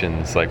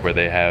sections like where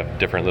they have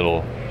different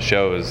little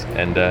shows.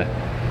 And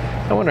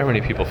I wonder how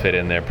many people fit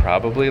in there.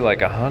 Probably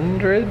like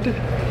 100,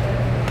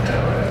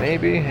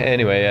 maybe.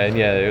 Anyway, and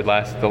yeah,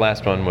 the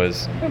last one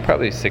was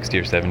probably 60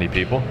 or 70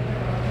 people.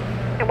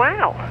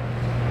 Wow.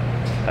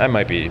 I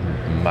might be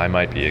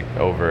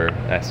over.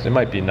 It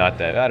might be not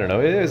that. I don't know.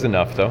 It is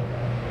enough though,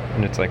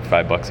 and it's like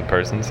 $5 a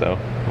person. So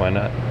why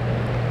not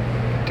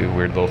do a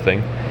weird little thing?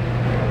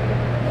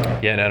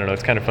 Yeah, and I don't know.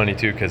 It's kind of funny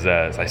too because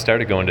I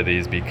started going to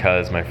these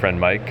because my friend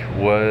Mike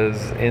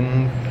was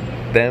in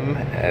them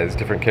as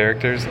different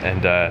characters,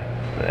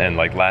 and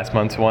like last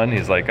month's one,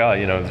 he's like, oh,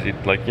 you don't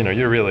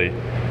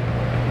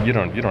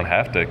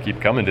have to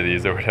keep coming to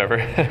these or whatever.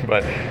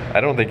 But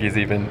I don't think he's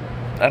even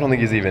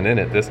in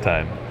it this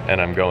time, and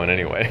I'm going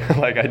anyway.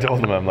 Like I told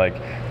him, I'm like,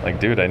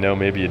 dude, I know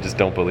maybe you just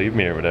don't believe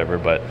me or whatever,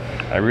 but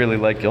I really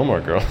like Gilmore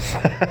Girls.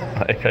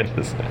 Like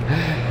this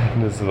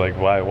is like,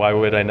 why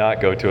would I not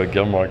go to a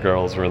Gilmore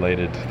Girls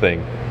related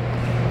thing?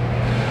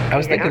 I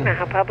don't know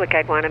how public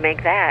I'd want to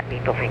make that.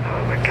 People think,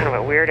 oh, what kind of a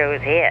weirdo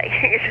is he?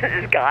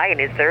 This guy in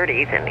his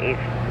 30s, and he's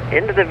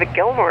into the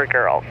Gilmore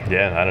Girls.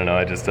 Yeah, I don't know.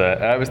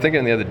 I was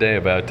thinking the other day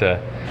about,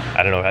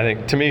 I don't know, I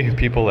think to me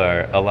people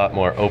are a lot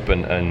more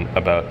open and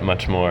about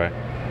much more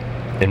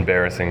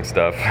embarrassing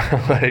stuff.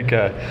 like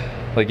the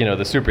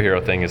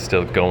superhero thing is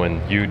still going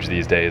huge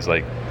these days.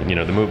 Like,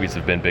 the movies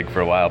have been big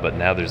for a while, but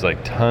now there's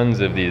like tons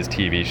of these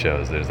TV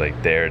shows. There's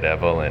like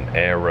Daredevil and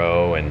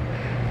Arrow, and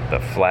The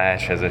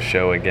Flash has a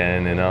show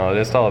again, and all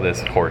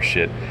this horse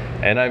shit.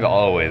 And I've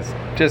always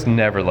just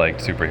never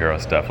liked superhero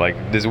stuff. Like,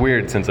 it's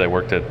weird since I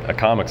worked at a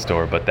comic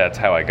store, but that's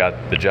how I got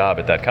the job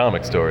at that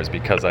comic store, is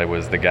because I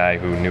was the guy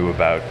who knew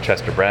about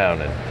Chester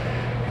Brown and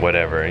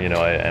whatever,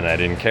 and I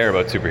didn't care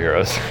about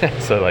superheroes.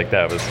 So like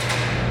that was,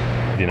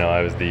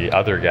 I was the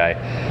other guy.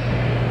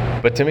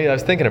 But to me, I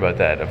was thinking about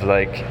that, of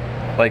like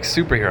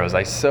superheroes,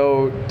 I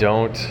so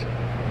don't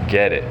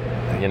get it.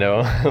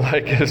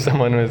 Like if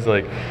someone was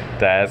like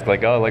to ask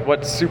like, oh, like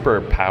what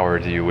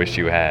superpower do you wish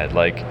you had?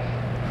 Like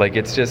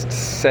it's just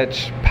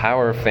such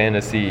power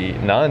fantasy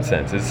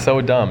nonsense. It's so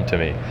dumb to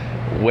me.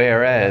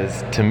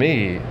 Whereas to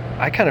me,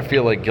 I kind of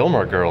feel like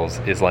Gilmore Girls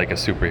is like a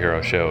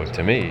superhero show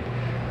to me.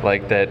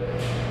 Like that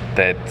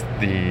the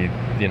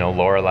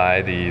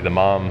Lorelai, the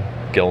mom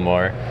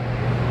Gilmore,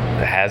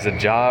 has a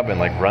job and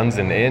like runs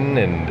an inn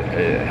and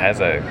has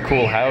a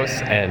cool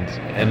house,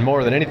 and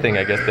more than anything,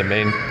 I guess the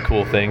main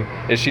cool thing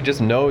is she just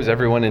knows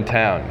everyone in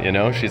town.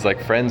 She's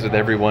like friends with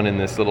everyone in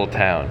this little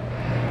town.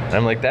 And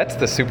I'm like, that's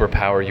the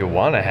superpower you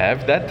want to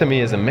have. That to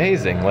me is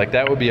amazing. Like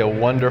that would be a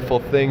wonderful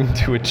thing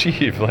to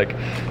achieve. Like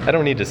I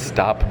don't need to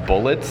stop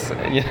bullets, what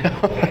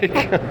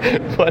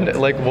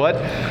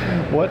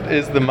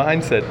is the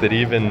mindset that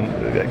even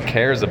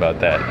cares about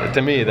that?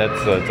 To me,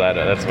 that's what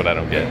I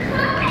don't get.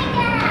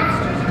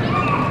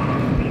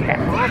 That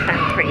mall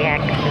sounds pretty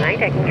active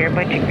tonight. I can hear a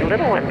bunch of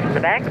little ones in the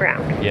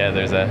background. Yeah,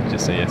 there's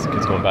kids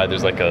going by.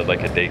 There's like a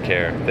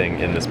daycare thing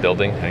in this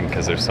building, I think,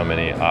 because there's so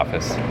many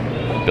office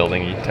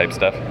building-y type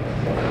stuff.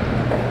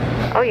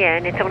 Oh yeah,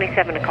 and it's only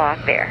 7 o'clock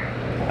there.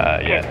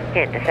 Yeah.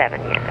 10 to 7,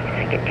 yeah. I was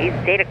thinking, geez,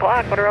 it's 8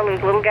 o'clock. What are all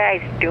those little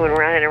guys doing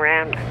running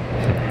around?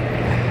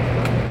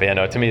 But yeah,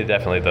 no, to me,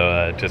 definitely,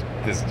 though, just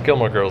this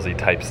Gilmore Girls-y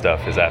type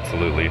stuff is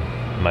absolutely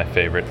my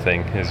favorite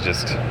thing. Is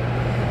just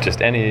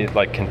any,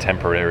 like,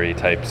 contemporary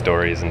type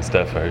stories and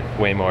stuff are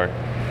way more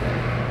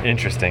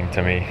interesting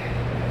to me.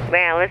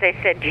 Well, as I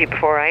said to you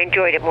before, I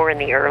enjoyed it more in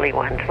the early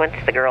ones, once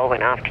the girl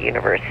went off to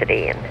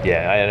university. And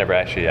Yeah,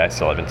 I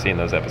still haven't seen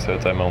those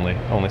episodes. I'm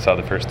only saw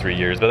the first 3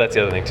 years. But that's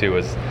the other thing too,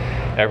 is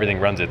everything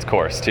runs its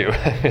course too.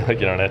 Like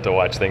you don't have to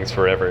watch things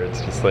forever.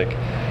 It's just like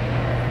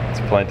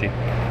it's plenty.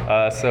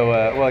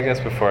 Well, I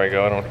guess before I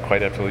go, I don't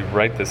quite have to leave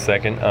right this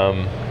second.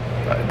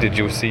 Did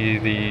you see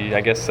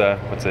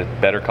what's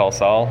it, Better Call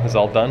Saul is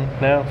all done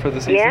now for the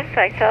season? yes,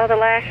 I saw the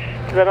last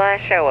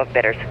show of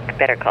Better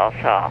Call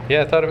Saul.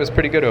 Yeah, I thought it was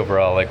pretty good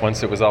overall. Like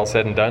once it was all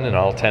said and done and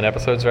all 10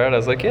 episodes are out, I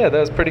was like, yeah, that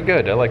was pretty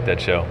good. I like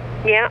that show.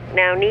 Yeah.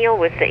 Now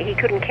Neil he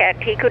couldn't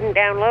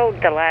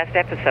download the last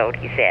episode.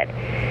 He said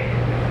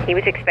he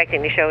was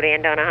expecting the show to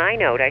end on a high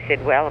note. I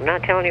said, well, I'm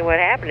not telling you what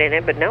happened in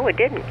it, but no, it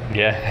didn't.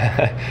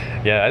 Yeah,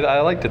 yeah,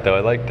 I liked it though.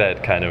 I liked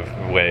that kind of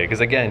way because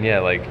again, yeah,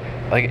 like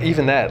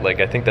even that, like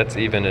I think that's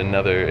even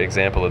another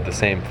example of the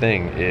same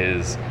thing.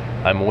 Is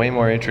I'm way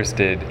more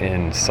interested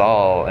in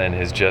Saul and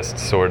his just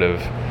sort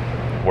of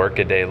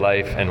workaday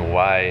life and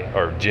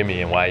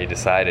Jimmy and why he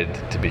decided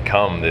to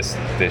become this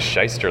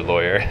shyster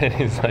lawyer. And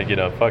he's like,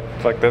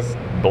 fuck this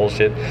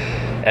bullshit,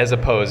 as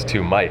opposed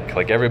to Mike.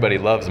 Like everybody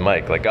loves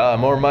Mike. Like,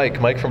 more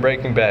Mike from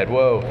Breaking Bad.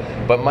 Whoa,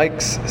 but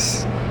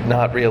Mike's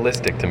not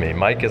realistic to me.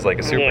 Mike is like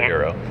a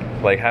superhero. Yeah.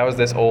 Like, how is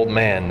this old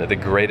man the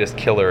greatest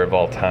killer of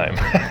all time?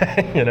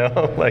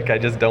 Like I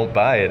just don't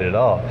buy it at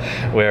all.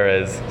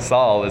 Whereas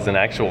Saul is an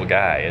actual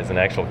guy, is an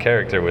actual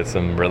character with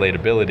some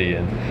relatability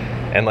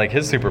and like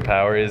his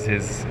superpower is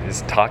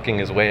his talking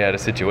his way out of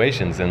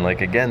situations, and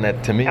like again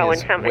that to me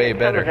is way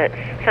better.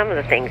 Some of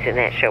the things in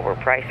that show were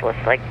priceless.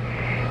 Like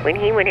when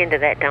he went into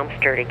that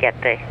dumpster to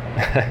get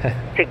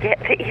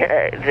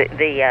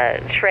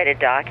the shredded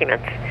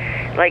documents,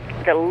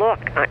 like the look.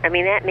 I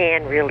mean, that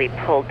man really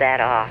pulled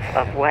that off.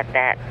 Of what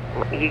that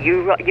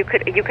you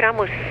could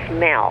almost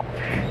smell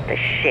the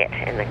shit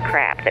and the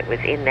crap that was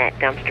in that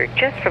dumpster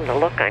just from the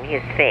look on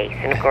his face.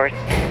 And of course,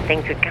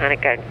 things would kind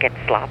of get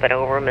slopping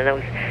over him, and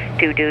those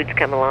two dudes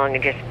come along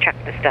and just chuck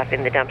the stuff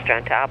in the dumpster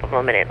on top of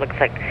him, and it looks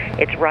like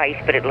it's rice,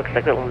 but it looks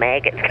like little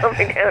maggots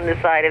coming down the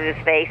side of his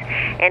face.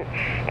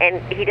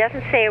 And he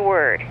doesn't say a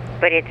word,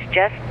 but it's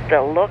just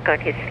the look on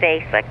his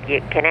face, like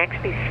you can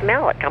actually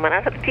smell it coming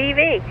out of the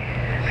TV.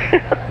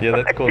 Yeah,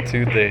 that's cool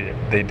too.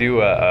 They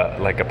do a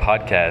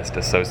podcast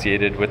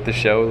associated with the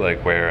show,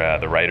 like where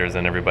the writers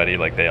and everybody,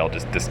 like they all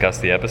just discuss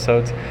the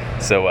episodes.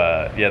 So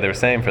yeah, they were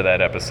saying for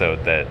that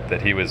episode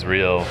that he was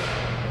real.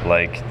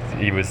 Like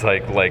he was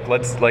like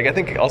I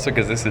think also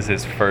because this is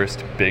his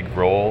first big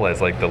role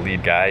as like the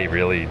lead guy, he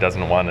really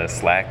doesn't want to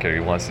slack, or he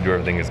wants to do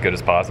everything as good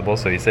as possible.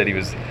 So he said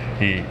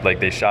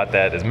they shot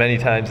that as many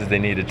times as they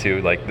needed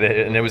to,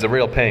 and it was a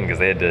real pain because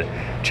they had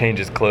to change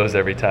his clothes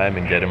every time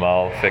and get him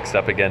all fixed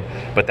up again.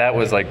 But that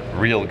was like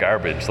real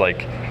garbage,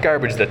 like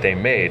garbage that they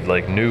made,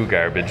 like new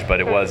garbage, but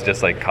it was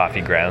just like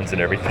coffee grounds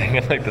and everything,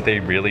 and like that they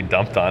really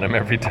dumped on him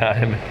every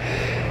time.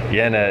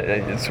 Yeah, and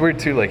it's weird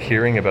too, like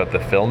hearing about the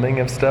filming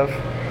of stuff,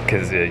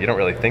 because you don't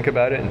really think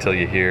about it until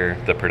you hear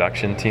the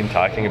production team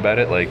talking about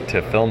it. Like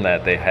to film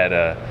that, they had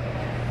an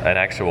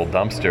actual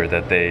dumpster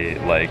that they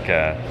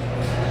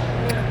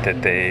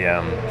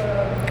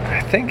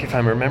I think if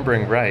I'm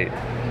remembering right,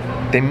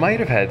 they might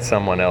have had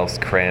someone else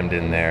crammed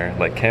in there.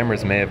 Like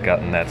cameras may have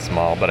gotten that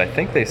small, but I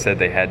think they said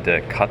they had to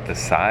cut the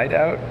side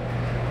out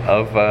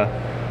of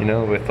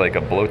with like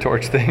a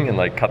blowtorch thing and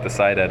like cut the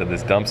side out of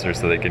this dumpster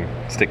so they can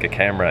stick a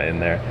camera in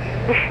there.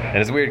 And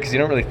it's weird because you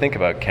don't really think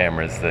about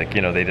cameras, like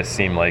they just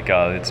seem like,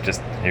 oh, it's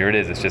just, here it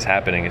is, it's just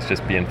happening, it's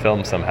just being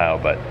filmed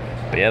somehow. But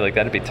yeah, like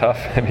that'd be tough.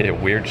 I mean, a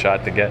weird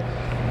shot to get.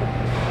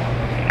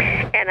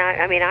 And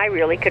I mean, I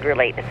really could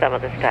relate to some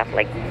of the stuff.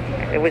 Like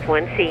there was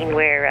one scene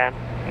where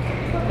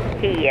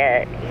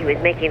he was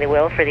making the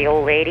will for the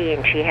old lady,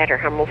 and she had her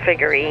Hummel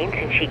figurines,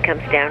 and she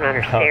comes down on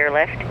her stair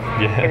lift,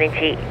 and then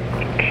she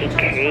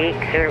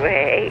creaks her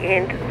way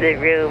into the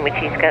room, and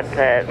she's got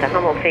the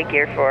Hummel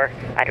figure for,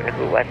 I don't know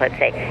who it was, let's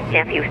say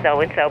nephew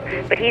so-and-so,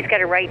 but he's got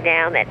to write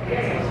down that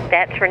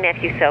that's for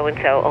nephew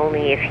so-and-so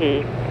only if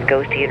he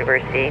goes to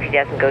university. If he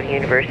doesn't go to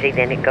university,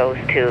 then it goes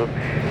to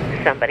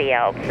somebody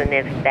else, and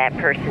if that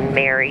person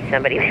marries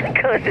somebody, then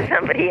it goes to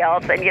somebody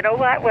else. And you know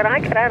what? When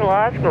I got out of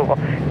law school,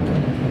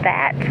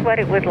 that's what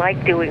it was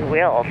like doing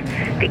wills,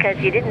 because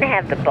you didn't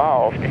have the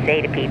balls to say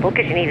to people,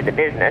 because you needed the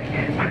business,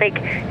 like,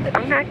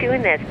 I'm not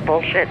doing this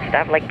bullshit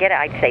stuff. Like,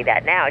 I'd say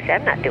that now. I said,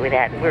 I'm not doing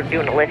that. We're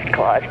doing a list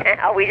clause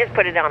now. We just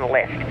put it on a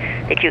list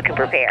that you can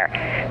prepare.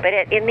 But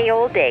in the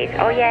old days,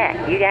 oh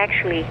yeah, you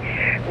actually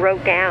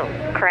wrote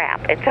down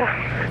crap. And so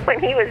when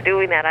he was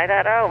doing that, I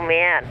thought, oh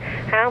man,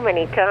 how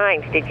many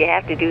times did you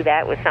have to do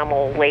that with some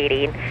old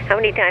lady? And how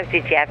many times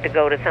did you have to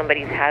go to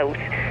somebody's house?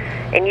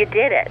 And you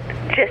did it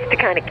just to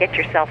kind of get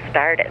yourself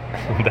started.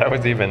 That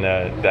was even,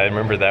 I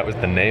remember that was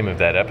the name of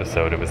that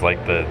episode. It was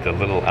like the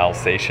little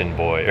Alsatian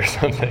boy or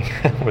something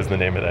was the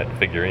name of that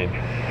figurine.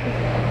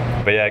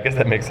 But yeah, I guess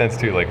that makes sense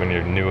too. Like when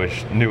you're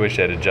newish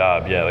at a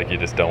job, yeah, like you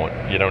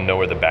don't know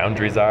where the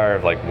boundaries are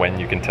of like when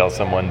you can tell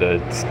someone to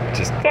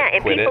just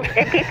and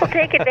quit people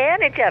take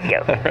advantage of you.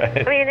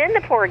 Right. I mean, then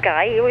the poor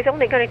guy, he was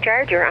only going to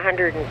charge her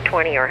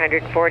 120 or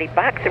 140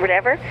 bucks or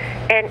whatever,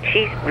 and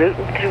she's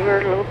rooting through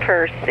her little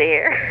purse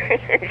there,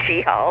 and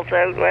she hauls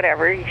out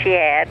whatever she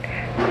had,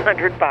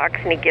 100 bucks,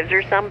 and he gives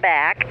her some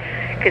back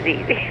because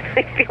he's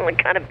feeling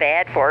kind of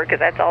bad for her because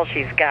that's all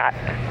she's got.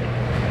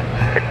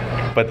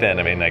 But then,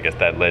 I mean, I guess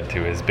that led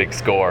to his big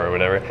score or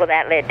whatever. Well,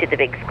 that led to the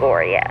big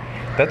score, yes.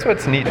 That's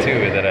what's neat too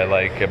that I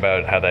like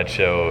about how that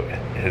show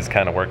is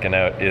kind of working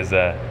out is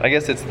I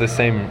guess it's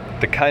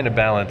the kind of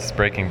balance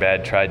Breaking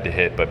Bad tried to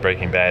hit, but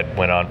Breaking Bad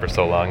went on for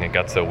so long and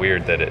got so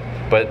weird that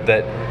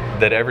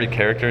every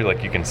character,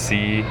 like you can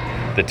see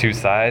the two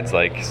sides.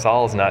 Like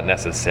Saul's not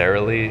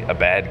necessarily a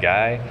bad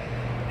guy,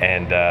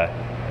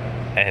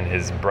 and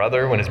his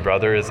brother, when his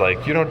brother is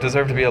like, you don't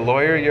deserve to be a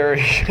lawyer, you're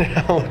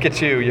look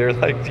at you,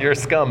 you're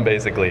scum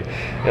basically.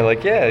 You're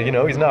like, yeah,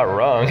 he's not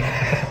wrong.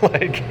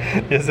 Like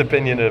his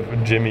opinion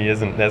of Jimmy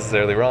isn't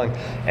necessarily wrong.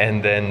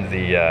 And then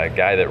the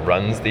guy that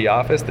runs the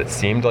office that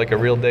seemed like a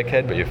real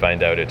dickhead, but you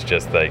find out it's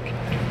just like,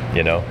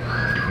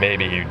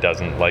 maybe he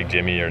doesn't like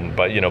Jimmy,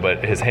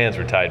 but his hands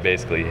were tied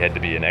basically. He had to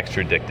be an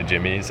extra dick to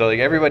Jimmy. So like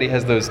everybody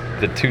has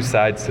the two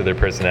sides to their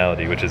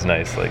personality, which is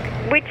nice. Like,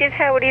 which is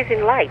how it is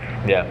in life.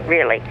 Yeah.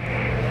 Really.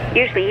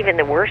 Usually even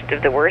the worst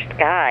of the worst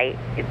guy,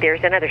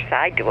 there's another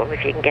side to him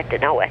if you can get to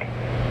know it.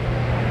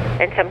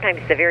 And sometimes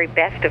the very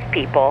best of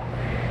people,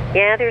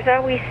 there's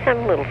always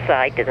some little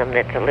side to them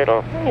that's a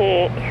little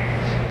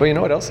Well, you know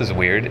what else is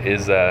weird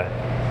is that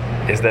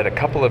a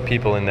couple of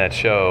people in that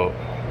show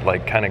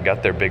like kind of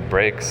got their big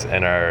breaks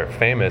and are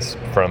famous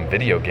from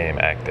video game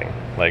acting.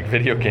 Like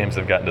video games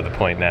have gotten to the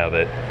point now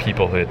that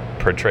people who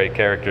portray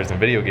characters in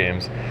video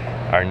games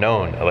are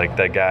known. Like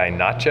that guy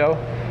Nacho,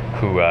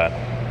 who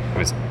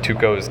was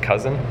Tuco's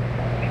cousin.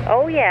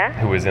 Oh yeah.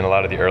 Who was in a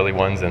lot of the early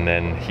ones, and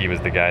then he was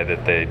the guy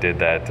that they did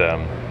that.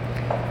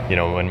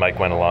 When Mike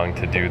went along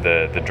to do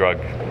the drug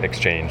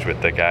exchange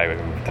with the guy,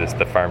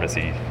 the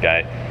pharmacy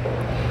guy.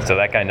 So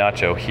that guy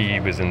Nacho, he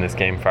was in this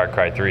game Far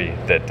Cry 3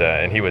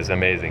 and he was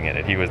amazing in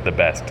it. He was the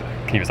best.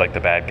 He was like the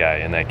bad guy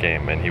in that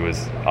game, and he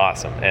was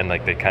awesome. And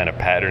like they kind of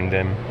patterned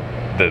him,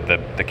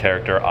 the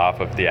character off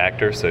of the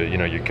actor, so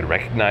you could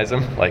recognize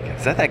him. Like,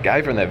 is that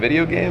guy from that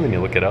video game? And you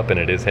look it up, and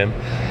it is him.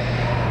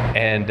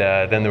 And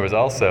then there was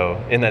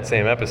also in that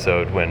same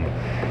episode when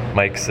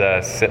Mike's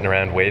sitting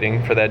around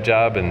waiting for that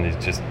job, and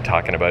he's just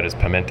talking about his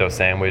pimento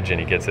sandwich, and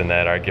he gets in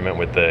that argument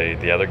with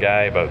the other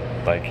guy about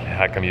like,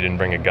 how come you didn't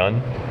bring a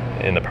gun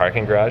in the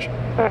parking garage?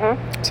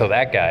 Mm-hmm. So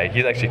that guy,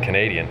 he's actually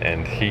Canadian,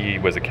 and he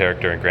was a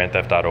character in Grand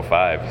Theft Auto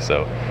 5.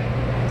 So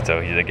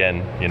he's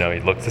again, he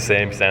looks the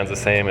same, sounds the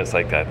same. It's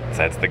like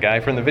that's the guy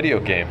from the video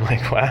game.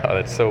 Like, wow,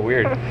 that's so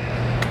weird.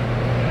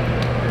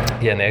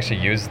 Yeah, and they actually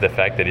use the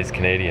fact that he's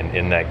Canadian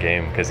in that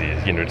game because he,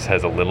 just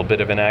has a little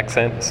bit of an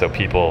accent. So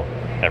people,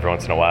 every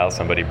once in a while,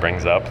 somebody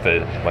brings up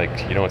that,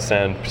 like, you don't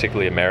sound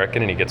particularly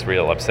American, and he gets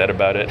real upset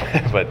about it.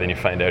 But then you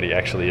find out he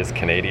actually is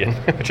Canadian,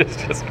 which is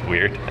just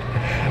weird.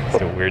 It's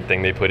a weird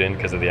thing they put in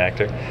because of the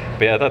actor.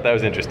 But yeah, I thought that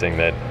was interesting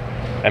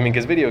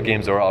because video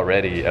games are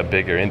already a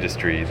bigger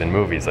industry than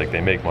movies. Like,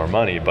 they make more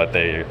money, but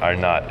they are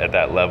not at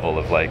that level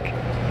of, like,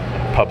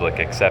 public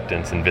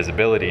acceptance and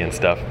visibility and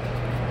stuff.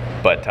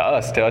 But to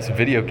us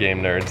video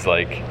game nerds,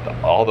 like,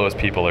 all those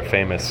people are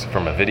famous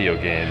from a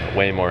video game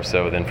way more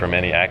so than from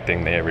any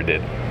acting they ever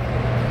did.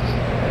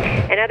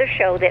 Another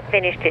show that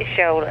finished its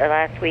show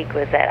last week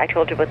was that I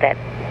told you about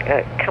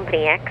that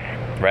Company X.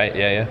 Right.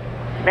 Yeah.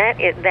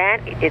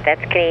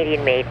 That's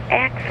Canadian made.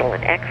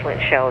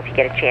 Excellent show if you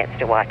get a chance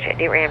to watch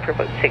it. It ran for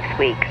about 6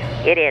 weeks.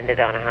 It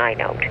ended on a high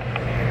note.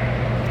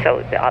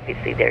 So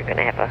obviously they're going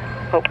to have a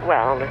hope.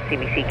 Well, unless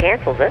CBC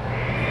cancels it.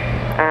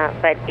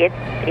 But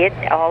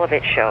all of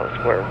its shows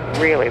were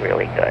really,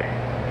 really good.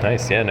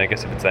 Nice, yeah, and I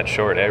guess if it's that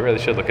short, I really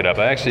should look it up.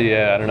 I actually,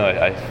 I don't know,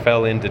 I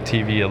fell into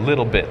TV a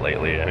little bit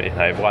lately. I mean,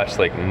 I've watched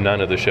like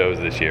none of the shows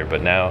this year,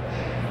 but now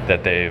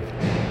that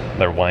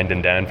they're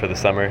winding down for the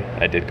summer,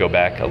 I did go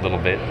back a little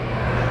bit.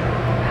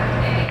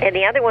 And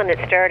the other one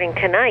that's starting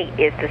tonight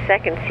is the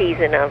second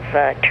season of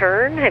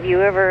Turn. Have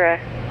you ever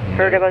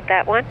heard about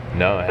that one?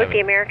 No, I haven't. With the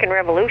American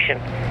Revolution.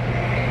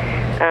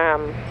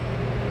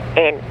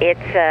 And it's,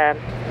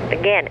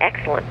 again,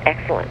 excellent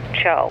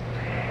show.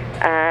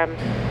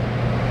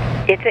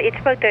 It's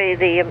about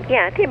the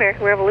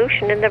American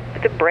Revolution and the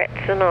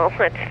Brits and all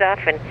that stuff.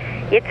 And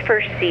its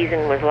first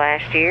season was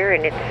last year,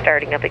 and it's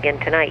starting up again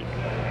tonight,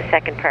 the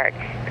second part.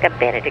 It's got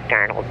Benedict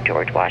Arnold,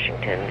 George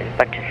Washington, and a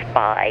bunch of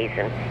spies.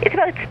 And it's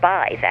about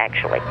spies,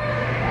 actually.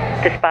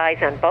 The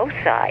spies on both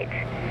sides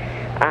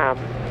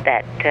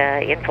that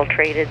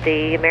infiltrated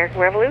the American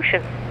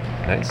Revolution.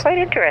 Nice. It's quite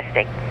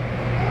interesting.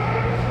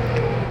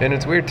 And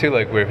it's weird too,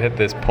 like we've hit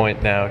this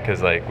point now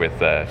because like with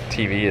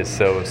TV is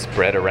so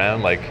spread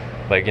around, like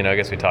I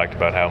guess we talked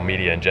about how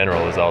media in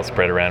general is all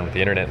spread around with the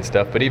internet and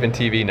stuff, but even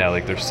TV now,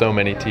 like there's so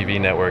many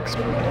TV networks,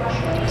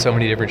 so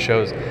many different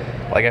shows.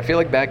 Like I feel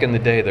like back in the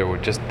day there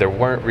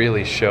weren't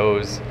really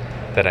shows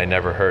that I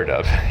never heard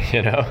of,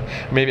 you know?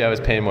 Maybe I was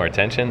paying more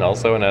attention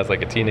also when I was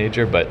like a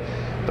teenager, but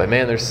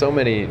man, there's so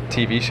many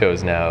TV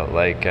shows now,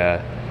 like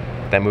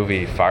that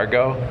movie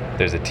Fargo,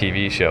 there's a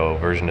TV show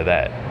version of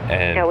that.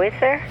 And Oh, is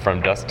there?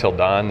 From Dusk Till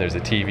Dawn, there's a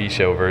TV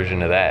show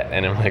version of that.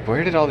 And I'm like,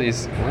 where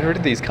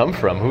did these come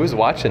from? Who's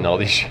watching all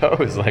these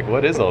shows? Like,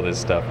 what is all this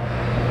stuff?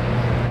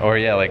 Or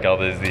yeah, like all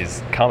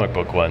these comic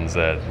book ones,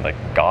 like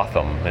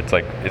Gotham.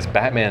 It's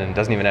Batman and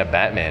doesn't even have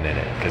Batman in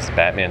it because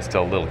Batman's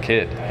still a little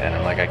kid. And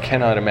I'm like, I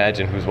cannot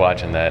imagine who's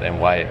watching that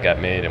and why it got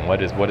made and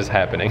what is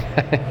happening.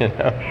 You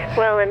know?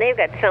 Well, and they've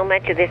got so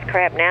much of this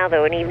crap now,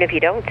 though, and even if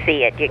you don't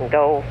see it, you can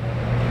go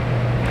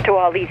to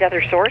all these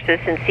other sources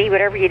and see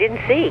whatever you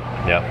didn't see.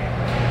 Yeah.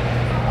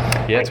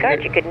 Yeah. My God,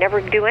 weird. you could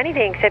never do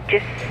anything except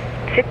just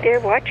sit there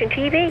watching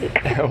TV.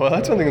 Well,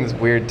 that's one thing that's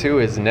weird too,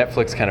 is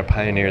Netflix kind of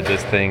pioneered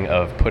this thing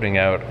of putting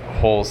out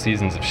whole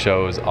seasons of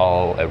shows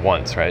all at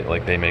once, right?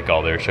 Like they make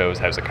all their shows,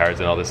 House of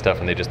Cards and all this stuff,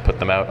 and they just put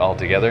them out all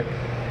together.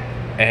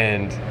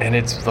 And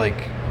it's like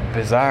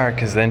bizarre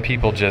because then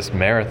people just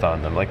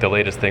marathon them. Like the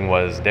latest thing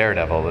was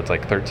Daredevil. It's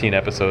like 13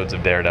 episodes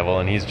of Daredevil,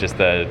 and he's just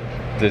the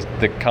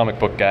comic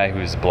book guy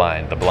who's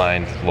blind, the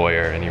blind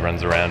lawyer, and he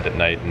runs around at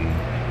night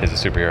and is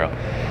a superhero.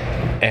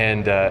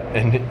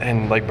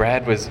 And like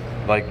Brad was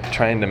like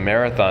trying to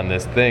marathon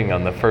this thing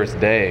on the first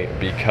day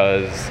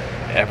because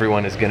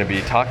everyone is going to be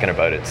talking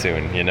about it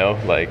soon, you know,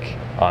 like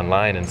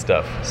online and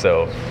stuff.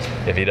 So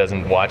if he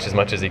doesn't watch as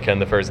much as he can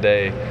the first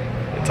day,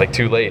 it's like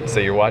too late. So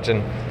you're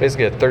watching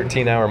basically a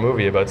 13-hour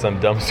movie about some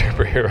dumb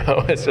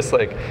superhero. It's just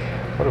like,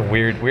 what a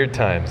weird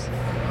times.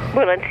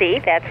 Well, and see,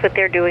 that's what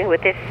they're doing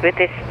with this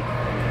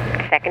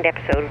second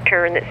episode of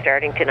Turn that's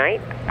starting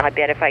tonight. I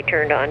bet if I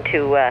turned on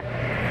to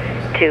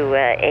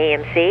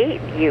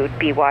AMC, you'd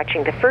be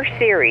watching the first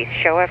series,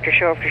 show after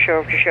show after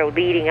show after show,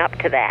 leading up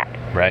to that.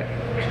 Right.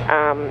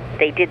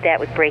 They did that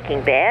with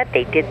Breaking Bad.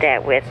 They did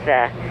that with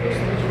there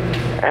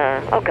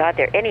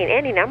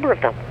any number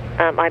of them.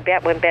 I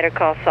bet when Better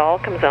Call Saul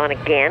comes on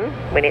again,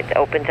 when it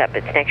opens up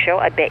its next show,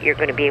 I bet you're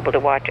going to be able to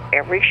watch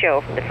every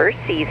show from the first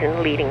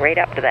season leading right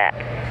up to that.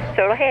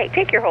 So, hey,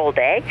 take your whole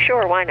day.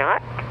 Sure, why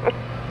not?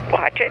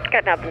 Watch it.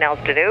 Got nothing else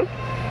to do.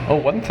 Oh,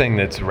 one thing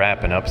that's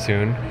wrapping up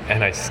soon,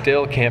 and I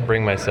still can't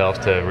bring myself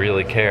to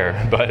really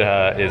care, but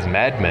is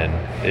Mad Men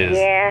is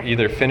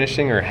either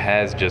finishing or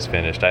has just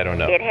finished. I don't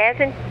know. It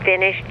hasn't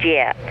finished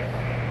yet.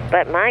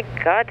 But my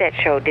God, that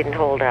show didn't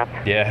hold up.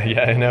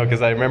 Yeah, I know,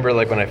 because I remember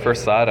like when I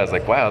first saw it, I was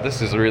like, wow,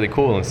 this is really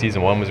cool, and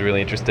season 1 was really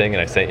interesting,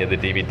 and I sent you the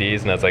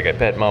DVDs, and I was like, I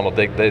bet Mom will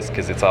dig this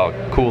because it's all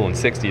cool and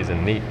 60s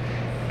and neat.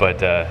 But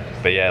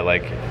yeah,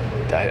 like,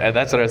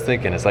 that's what I was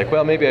thinking. It's like,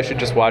 well, maybe I should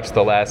just watch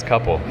the last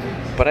couple.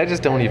 But I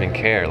just don't even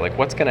care. Like,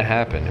 what's going to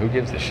happen? Who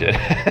gives a shit?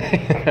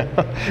 You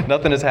know?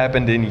 Nothing has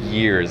happened in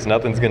years.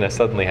 Nothing's going to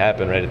suddenly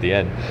happen right at the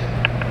end.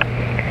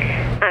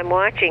 I'm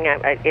watching.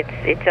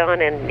 It's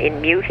on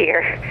in mute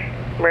here.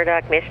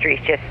 Murdoch Mysteries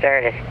just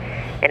started,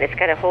 and it's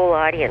got a whole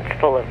audience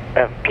full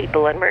of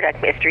people on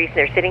Murdoch Mysteries, and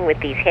they're sitting with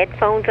these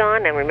headphones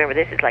on. And remember,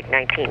 this is like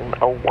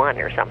 1901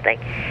 or something,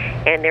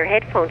 and their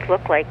headphones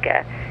look like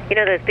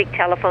those big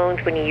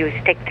telephones when you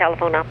take the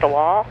telephone off the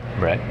wall,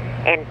 right,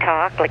 and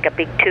talk like a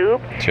big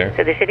tube. Sure.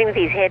 So they're sitting with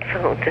these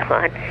headphones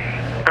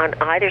on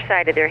either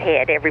side of their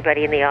head,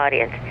 everybody in the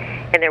audience,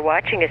 and they're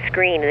watching a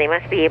screen, and they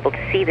must be able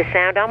to see the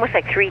sound, almost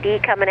like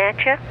 3D coming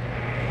at you.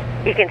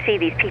 You can see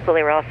these people,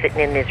 they were all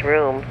sitting in this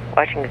room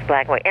watching this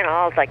black and white, and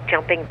all like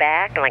jumping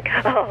back and like,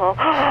 oh.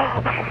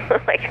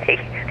 Like they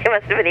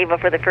must have been able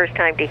for the first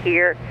time to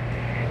hear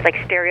like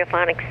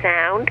stereophonic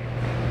sound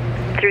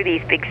through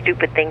these big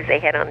stupid things they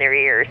had on their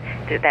ears.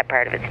 That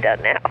part of it's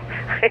done now.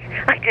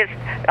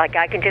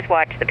 I can just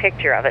watch the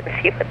picture of it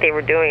and see what they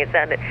were doing.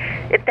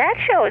 That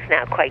show is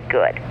now quite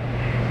good.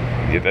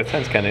 Yeah, that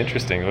sounds kind of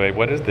interesting. Wait,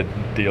 what is the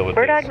deal with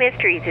Murdoch this?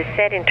 Mysteries is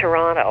set in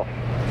Toronto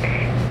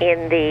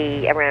in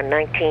around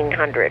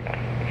 1900,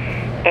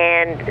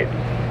 and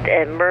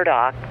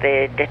Murdoch,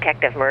 the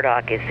detective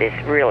Murdoch, is this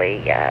really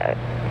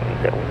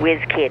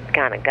whiz kid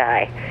kind of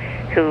guy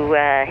who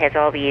has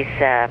all these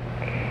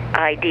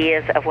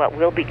ideas of what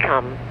will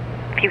become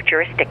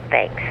futuristic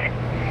things.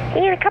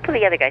 He and a couple of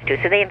the other guys do.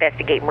 So they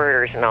investigate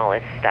murders and all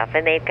this stuff,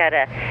 and they've got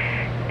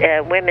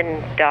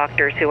women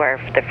doctors who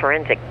are the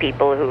forensic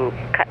people who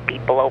cut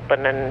people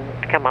open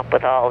and come up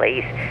with all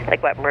these,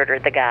 like what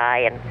murdered the guy,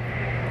 and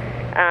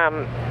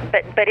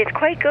but it's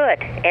quite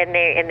good, and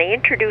they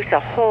introduce a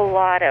whole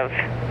lot of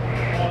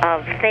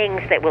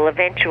things that will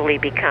eventually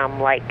become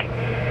like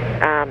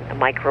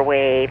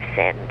microwaves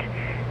and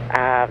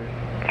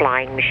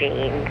flying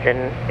machines,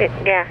 and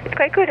it's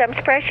quite good. I'm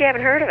surprised you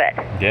haven't heard of it.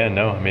 Yeah,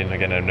 no, I mean,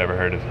 again, I ain't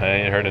heard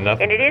of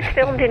nothing. And it is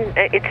filmed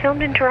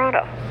in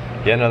Toronto.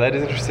 Yeah, no, that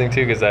is interesting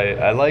too, because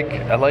I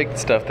like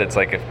stuff that's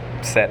like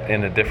set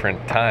in a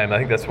different time. I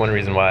think that's one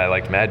reason why I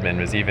liked Mad Men,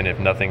 was even if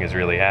nothing is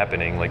really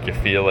happening, like you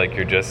feel like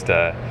you're just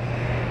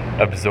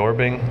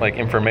absorbing like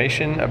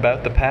information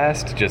about the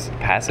past just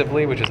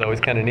passively, which is always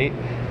kind of neat.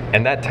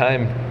 And that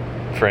time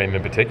frame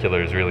in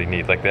particular is really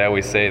neat. Like they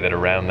always say that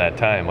around that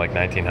time, like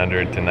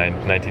 1900 to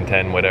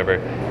 1910, whatever,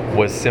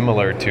 was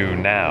similar to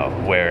now,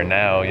 where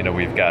now,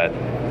 we've got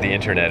the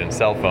internet and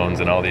cell phones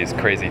and all these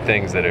crazy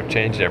things that have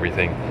changed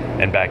everything.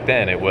 And back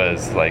then it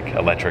was like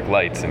electric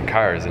lights and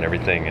cars and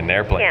everything and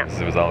airplanes.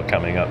 Yeah. It was all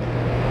coming up.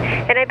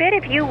 And I bet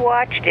if you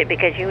watched it,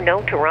 because you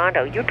know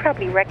Toronto, you'd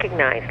probably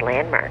recognize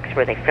landmarks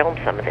where they filmed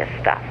some of this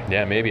stuff.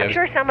 Yeah, maybe. I'm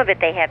sure some of it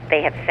they have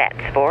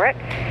sets for it,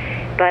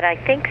 but I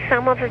think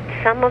some of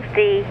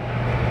the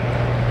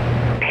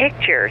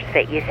pictures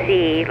that you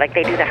see, like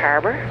they do the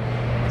harbor.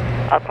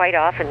 Quite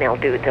often they'll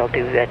do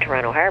the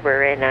Toronto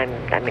Harbor, and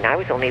I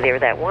was only there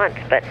that once,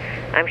 but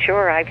I'm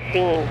sure I've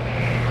seen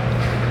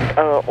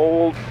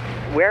old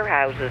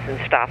warehouses and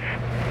stuff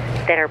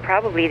that are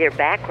probably their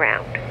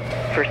background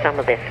for some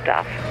of this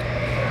stuff.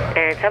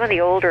 And some of the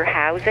older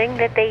housing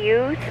that they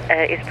use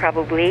is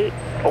probably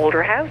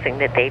older housing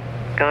that they've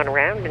gone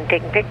around and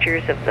taken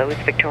pictures of those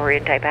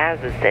Victorian type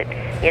houses that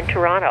in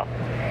Toronto.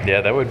 Yeah,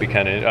 that would be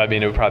kind of,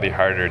 it would probably be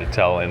harder to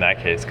tell in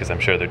that case because I'm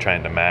sure they're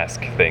trying to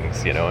mask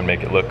things, and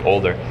make it look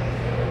older.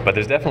 But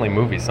there's definitely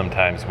movies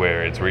sometimes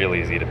where it's real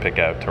easy to pick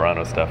out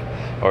Toronto stuff.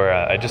 Or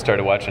I just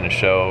started watching a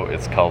show,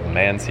 it's called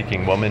Man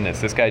Seeking Woman. It's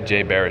this guy,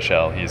 Jay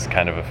Baruchel. He's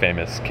kind of a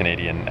famous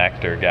Canadian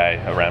actor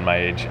guy around my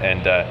age.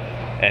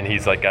 And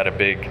he's like got a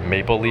big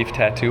maple leaf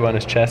tattoo on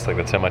his chest, like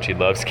that's how much he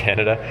loves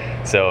Canada.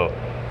 So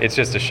it's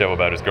just a show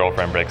about his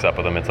girlfriend breaks up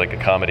with him. It's like a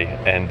comedy.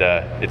 And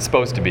it's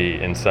supposed to be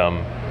in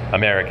some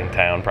American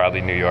town,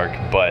 probably New York,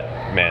 but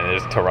man,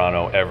 there's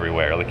Toronto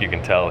everywhere. Like you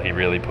can tell he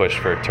really pushed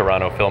for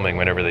Toronto filming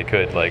whenever they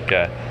could. Like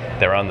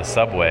they're on the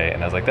subway,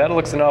 and I was like, that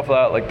looks an awful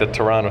lot like the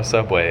Toronto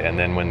subway. And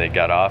then when they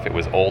got off, it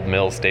was Old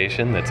Mill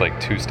Station. That's like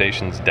 2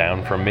 stations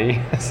down from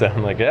me. So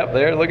I'm like, yep,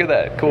 there, look at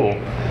that, cool.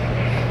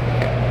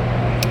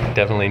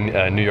 Definitely,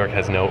 New York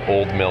has no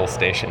Old Mill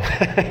Station.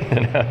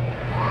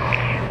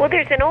 Well,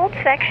 there's an old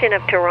section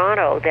of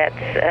Toronto that's,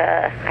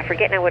 I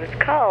forget now what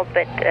it's called,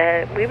 but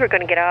we were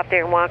going to get off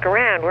there and walk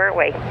around, weren't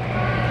we?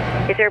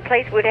 Is there a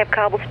place that would have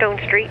cobblestone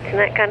streets and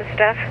that kind of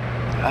stuff?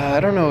 I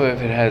don't know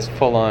if it has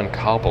full-on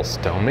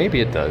cobblestone. Maybe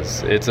it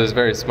does. It's a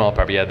very small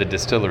part. But yeah, the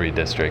Distillery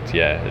District.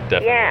 Yeah, it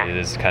definitely It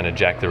is kind of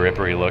Jack the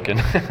Ripper-y looking.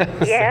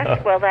 Yes,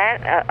 well,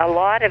 that a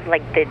lot of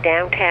like the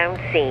downtown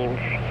scenes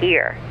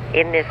here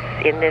in this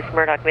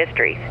Murdoch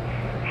Mysteries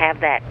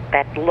have that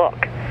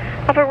look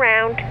of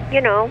around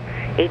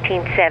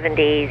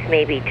 1870s,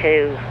 maybe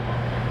to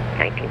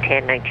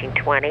 1910,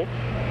 1920.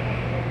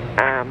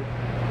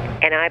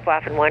 And I've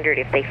often wondered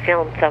if they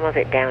filmed some of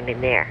it down in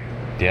there.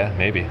 Yeah,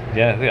 maybe.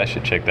 Yeah, I think I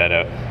should check that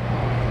out.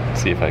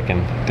 See if I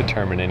can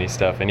determine any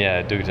stuff. And yeah,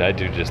 I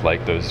do just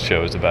like those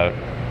shows about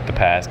the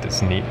past.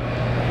 It's neat.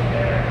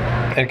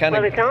 And kind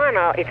of. Well, it's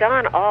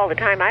on all the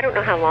time. I don't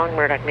know how long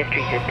Murdoch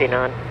Mysteries has been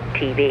on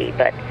TV,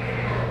 but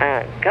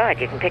God,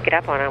 you can pick it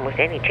up on almost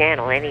any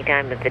channel, any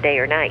time of the day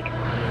or night.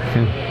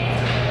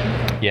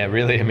 Yeah,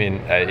 really. I mean,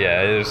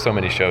 there's so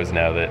many shows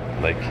now that,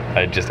 like,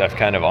 I've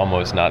kind of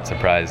almost not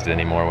surprised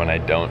anymore when I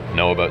don't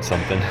know about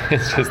something.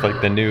 It's just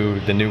like the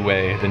new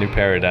way, the new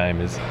paradigm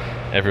is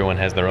everyone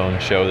has their own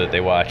show that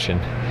they watch,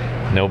 and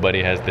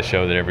nobody has the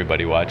show that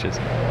everybody watches.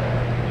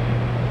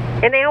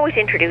 And they always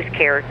introduce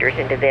characters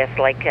into this,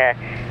 like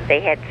they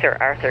had Sir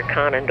Arthur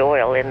Conan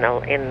Doyle in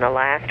the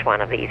last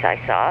one of these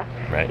I saw.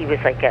 Right. He was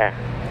like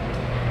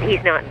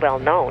he's not well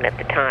known at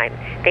the time.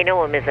 They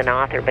know him as an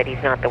author, but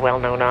he's not the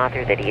well-known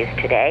author that he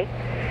is today.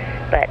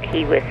 But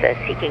he was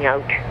seeking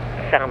out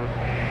some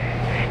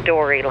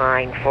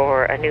storyline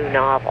for a new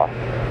novel.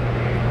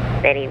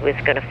 Then he was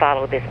going to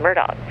follow this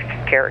Murdoch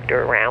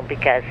character around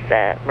because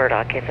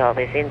Murdoch has all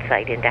this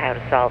insight into how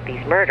to solve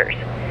these murders.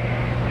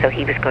 So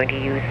he was going to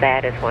use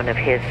that as one of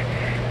his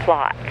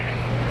plots.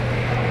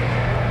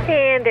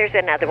 And there's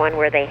another one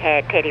where they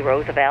had Teddy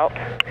Roosevelt.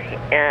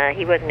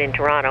 He wasn't in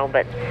Toronto,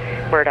 but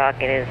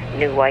Murdoch and his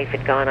new wife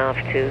had gone off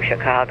to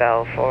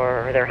Chicago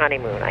for their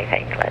honeymoon, I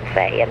think, let's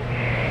say.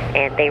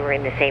 And they were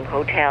in the same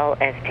hotel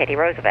as Teddy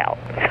Roosevelt.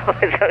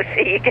 So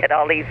you get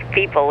all these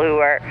people who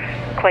are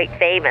quite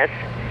famous,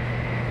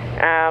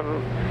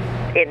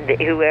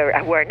 who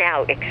are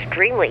now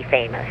extremely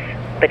famous.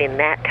 But in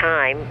that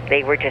time,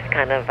 they were just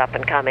kind of up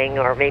and coming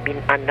or maybe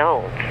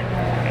unknowns.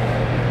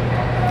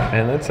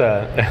 And that's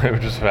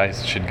I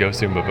should go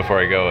soon, but before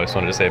I go, I just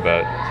wanted to say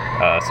about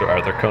Sir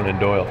Arthur Conan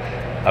Doyle,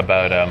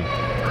 about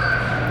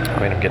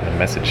wait, I'm getting a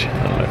message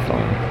on my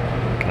phone.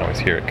 I can always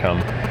hear it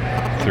come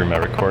through my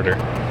recorder.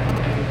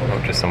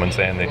 Oh, just someone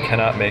saying they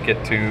cannot make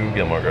it to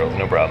Gilmore Girls.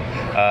 No problem.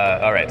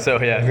 All right,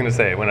 so yeah, I was gonna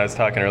say, when I was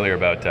talking earlier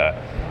about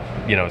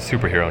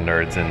superhero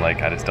nerds and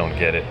like I just don't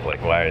get it,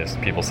 like why is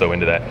people so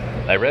into that?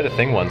 I read a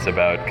thing once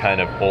about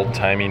kind of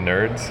old-timey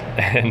nerds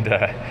and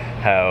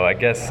how I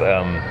guess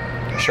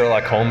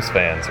Sherlock Holmes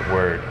fans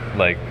were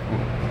like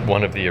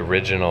one of the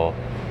original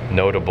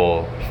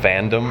notable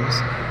fandoms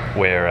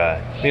where,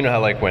 you know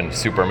how like when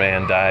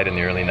Superman died in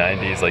the early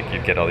 90s, like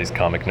you'd get all these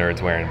comic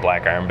nerds wearing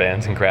black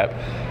armbands and crap.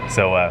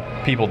 So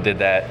people did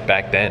that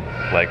back then.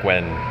 Like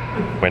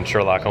when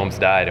Sherlock Holmes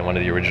died in one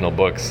of the original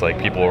books, like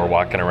people were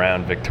walking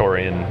around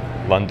Victorian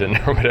London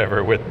or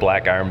whatever with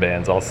black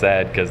armbands, all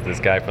sad because this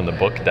guy from the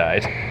book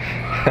died.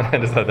 I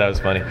just thought that was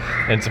funny.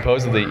 And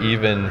supposedly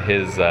even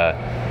his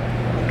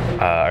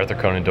Arthur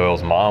Conan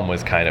Doyle's mom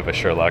was kind of a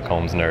Sherlock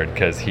Holmes nerd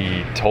because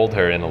he told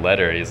her in a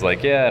letter, he's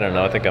like, yeah, I don't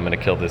know, I think I'm going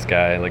to kill this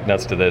guy, like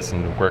nuts to this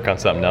and work on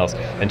something else.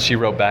 And she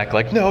wrote back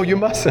like, no, you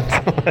mustn't.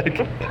 Like,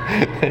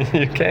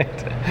 you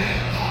can't.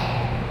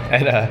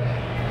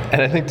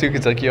 And I think too,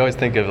 because like you always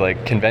think of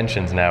like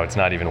conventions now, it's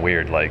not even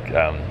weird, like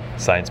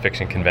science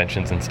fiction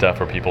conventions and stuff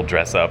where people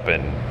dress up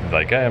and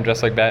like, hey, I'm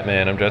dressed like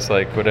Batman, I'm dressed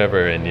like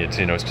whatever, and it's,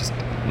 you know, it's just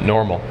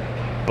normal.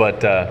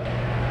 But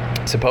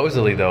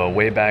supposedly though,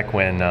 way back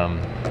when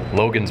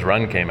Logan's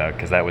Run came out,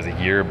 because that was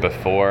a year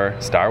before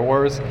Star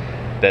Wars,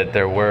 that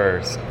there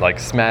were like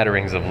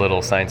smatterings of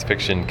little science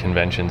fiction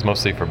conventions,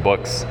 mostly for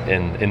books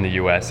in the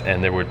US,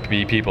 and there would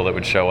be people that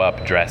would show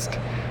up dressed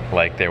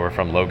like they were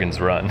from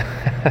Logan's Run.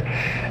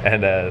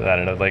 And I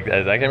don't know, like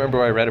I can't remember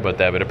where I read about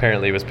that, but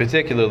apparently it was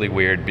particularly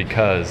weird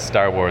because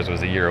Star Wars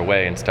was a year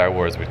away and Star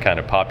Wars would kind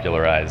of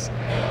popularize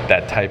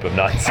that type of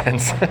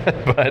nonsense.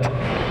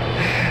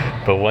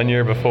 But 1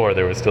 year before,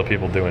 there was still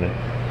people doing it.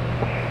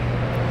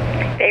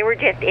 They were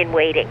just in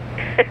waiting.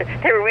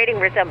 They were waiting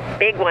for some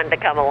big one to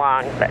come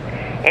along,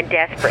 and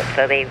desperate,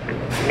 so they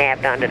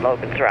nabbed onto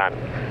Logan's Run.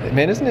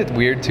 Man, isn't it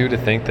weird too to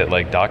think that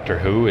like Doctor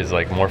Who is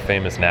like more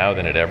famous now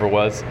than it ever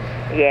was?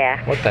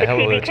 Yeah. What the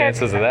hell are the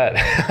chances of that?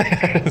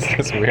 It's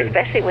just weird.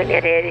 Especially when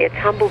its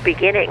humble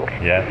beginnings.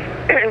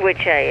 Yeah.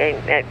 Which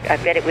I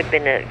bet it would have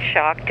been a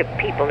shock to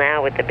people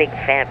now with the big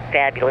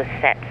fabulous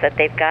sets that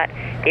they've got.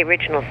 The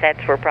original sets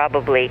were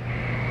probably,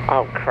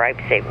 oh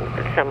cripes,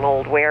 some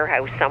old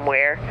warehouse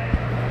somewhere.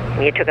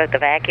 You took out the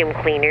vacuum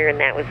cleaner and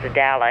that was the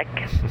Dalek.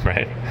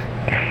 Right.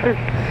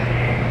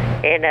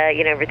 And,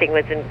 you know, everything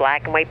was in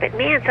black and white. But,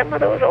 man, some of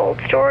those old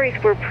stories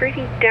were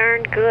pretty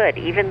darn good,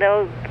 even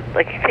though,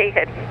 like, they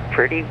had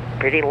pretty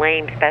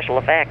lame special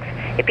effects.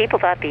 If people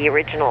thought the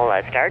original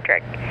Star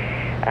Trek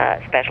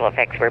special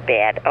effects were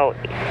bad, oh,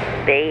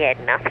 they had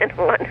nothing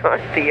on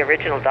the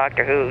original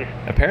Doctor Who's.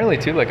 Apparently,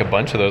 too, like, a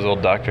bunch of those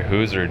old Doctor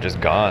Who's are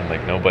just gone.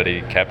 Like, nobody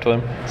kept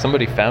them.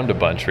 Somebody found a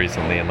bunch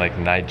recently in, like,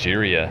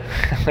 Nigeria.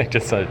 Like,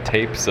 just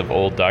tapes of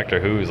old Doctor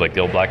Who's, like the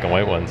old black and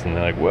white ones. And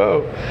they're like,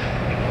 whoa.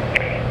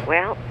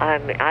 Well,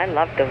 I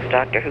loved those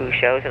Doctor Who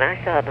shows, and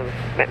I saw them.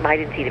 I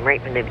didn't see them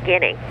right from the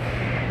beginning,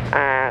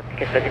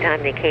 because by the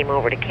time they came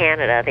over to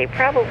Canada, they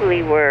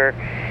probably were,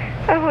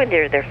 in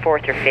their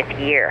fourth or fifth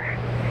year.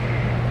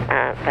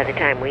 By the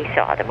time we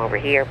saw them over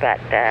here, but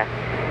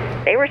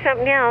they were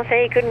something else.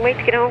 Hey, you couldn't wait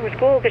to get home from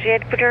school because you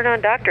had to turn on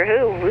Doctor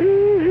Who.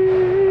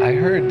 Woo-hoo. I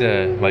heard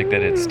like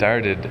that it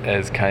started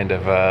as kind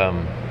of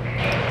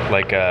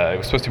like it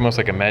was supposed to be almost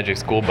like a Magic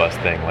School Bus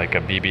thing, like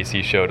a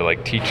BBC show to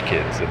like teach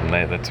kids, and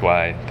that's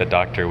why the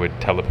Doctor would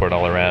teleport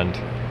all around.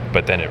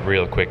 But then it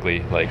real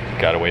quickly like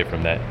got away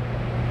from that.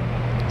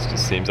 It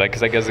just seems like,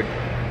 because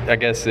I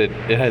guess it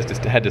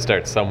had to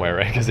start somewhere,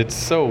 right? Because it's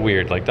so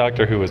weird. Like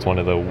Doctor Who is one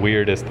of the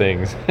weirdest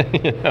things,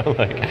 you know.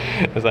 Like,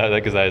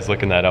 because I was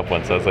looking that up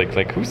once, I was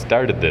like, who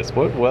started this?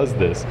 What was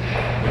this?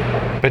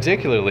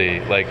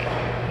 Particularly like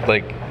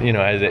you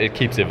know, as it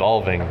keeps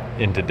evolving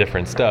into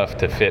different stuff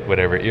to fit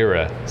whatever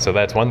era. So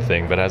that's one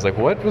thing. But I was like,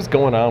 what was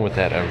going on with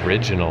that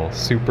original,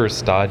 super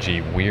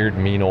stodgy, weird,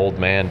 mean old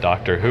man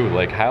Doctor Who?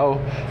 Like,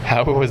 how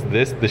was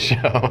this the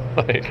show?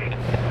 Like,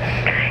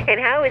 and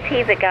how is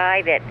he the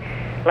guy that?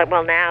 Like,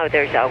 well, now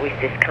there's always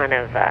this kind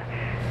of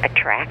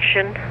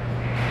attraction,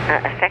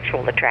 a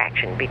sexual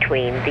attraction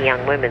between the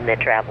young women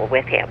that travel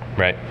with him.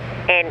 Right.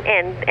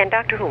 And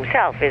Doctor Who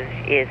himself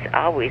is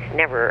always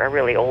never a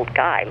really old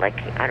guy. Like,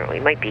 I don't know, he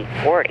might be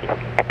 40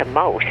 at the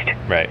most.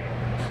 Right.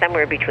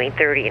 Somewhere between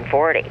 30 and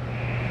 40.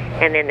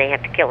 And then they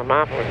have to kill him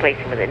off and replace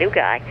him with a new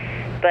guy.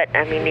 But,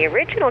 I mean, the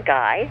original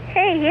guy,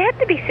 hey, he had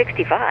to be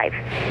 65.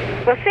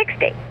 Well,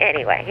 60.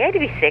 Anyway, he had to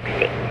be 60.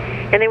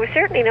 And there was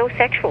certainly no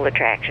sexual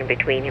attraction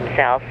between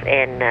himself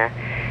and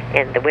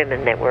the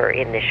women that were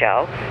in the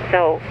show.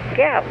 So,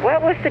 yeah,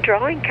 what was the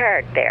drawing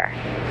card there?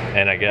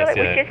 And I guess, well,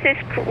 it was just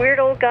this weird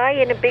old guy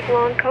in a big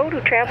long coat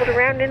who traveled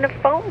around in a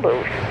phone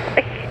booth.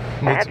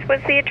 That was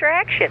the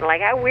attraction.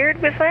 Like, how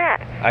weird was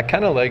that? I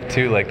kind of like,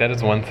 too, like, that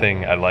is one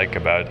thing I like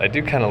about, I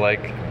do kind of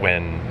like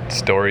when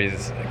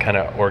stories kind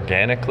of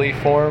organically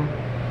form.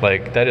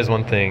 Like, that is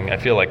one thing, I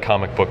feel like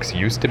comic books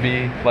used to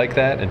be like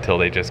that until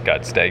they just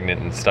got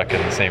stagnant and stuck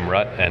in the same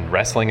rut, and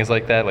wrestling is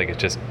like that. Like, it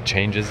just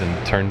changes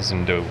and turns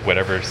into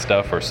whatever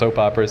stuff, or soap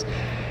operas.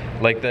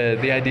 Like,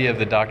 the idea of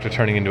the Doctor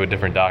turning into a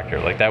different Doctor,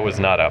 like, that was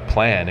not a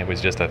plan. It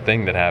was just a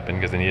thing that happened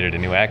because they needed a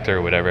new actor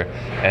or whatever.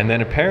 And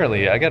then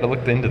apparently, I got to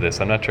look into this.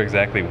 I'm not sure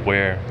exactly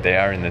where they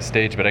are in this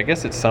stage, but I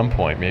guess at some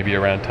point, maybe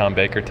around Tom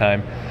Baker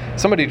time,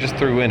 somebody just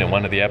threw in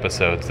one of the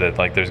episodes that,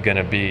 like, there's going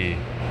to be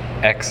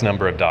X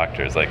number of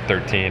Doctors, like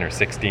 13 or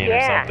 16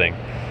 or something.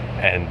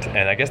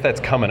 And I guess that's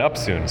coming up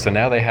soon. So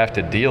now they have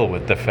to deal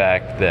with the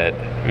fact that,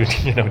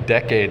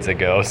 decades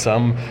ago,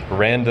 some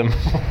random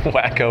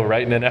wacko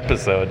writing an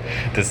episode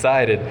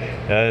decided,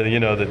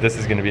 that this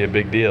is going to be a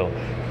big deal,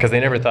 because they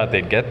never thought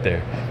they'd get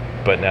there.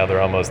 But now they're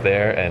almost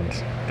there, and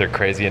they're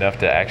crazy enough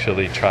to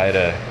actually try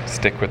to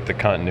stick with the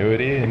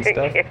continuity and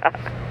stuff.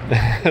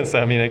 Yeah. So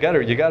I mean, you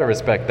gotta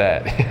respect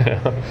that.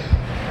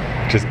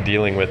 Just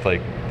dealing with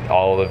like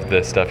all of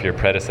the stuff your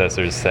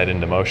predecessors set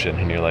into motion,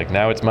 and you're like,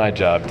 now it's my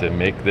job to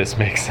make this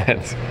make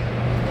sense.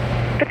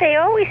 But they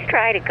always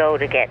try to go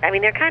to get,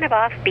 they're kind of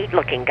offbeat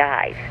looking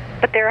guys,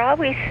 but they're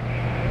always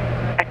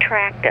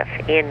attractive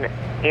in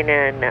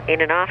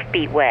an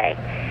offbeat way.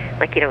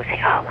 Like, say,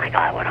 oh my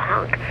God, what a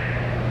hunk.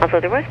 Although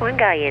there was one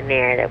guy in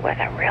there that was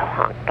a real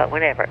hunk, but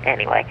whatever.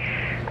 Anyway,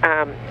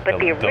 but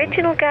the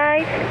original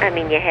guys,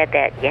 you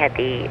had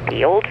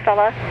the old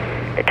fella,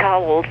 the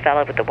tall old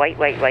fella with the white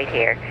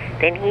hair.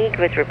 Then he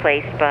was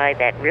replaced by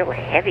that real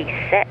heavy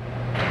set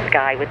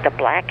guy with the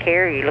black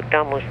hair. He looked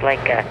almost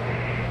like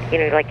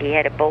like he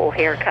had a bowl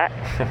haircut.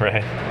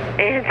 Right.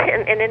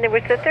 And then there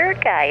was the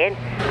third guy, and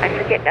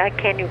I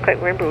can't even quite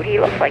remember what he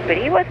looked like, but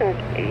he wasn't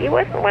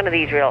one of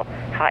these real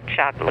hot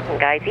shot looking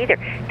guys either.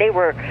 They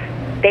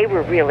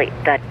were really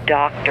the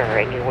doctor,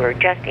 and you were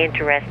just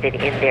interested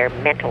in their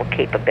mental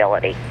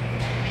capability.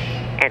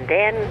 And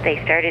then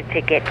they started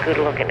to get good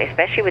looking,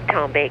 especially with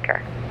Tom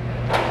Baker.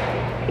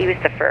 He was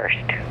the first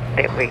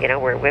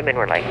that where women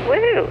were like,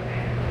 woo,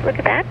 look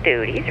at that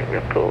dude, he's a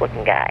real cool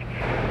looking guy.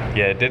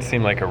 Yeah, it did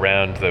seem like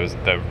around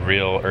the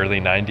real early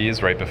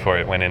 90s, right before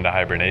it went into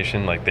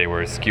hibernation, like they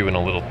were skewing a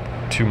little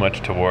too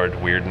much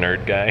toward weird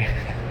nerd guy.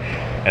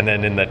 And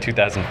then in the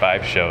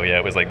 2005 show,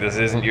 it was like, this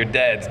isn't your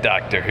dad's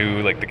Doctor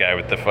Who, like the guy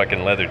with the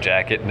fucking leather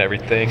jacket and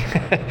everything.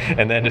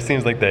 And then it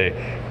seems like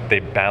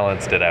they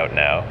balanced it out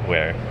now,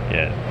 where,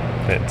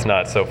 it's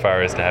not so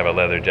far as to have a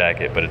leather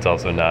jacket, but it's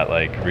also not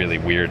like really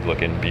weird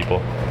looking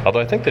people.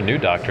 Although I think the new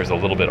Doctor's a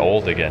little bit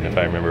old again, if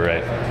I remember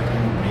right.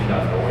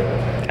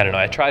 I don't know,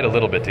 I tried a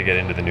little bit to get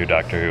into the new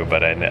Doctor Who,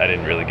 but I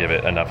didn't really give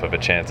it enough of a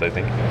chance, I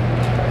think.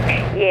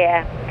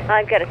 Yeah,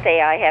 I've got to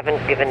say I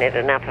haven't given it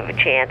enough of a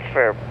chance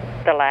for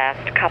the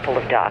last couple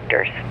of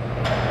Doctors.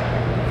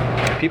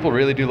 People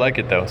really do like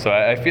it though, so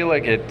I feel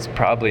like it's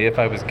probably, if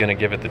I was going to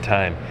give it the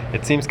time,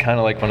 it seems kind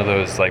of like one of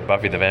those like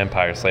Buffy the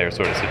Vampire Slayer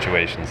sort of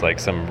situations, like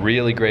some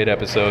really great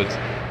episodes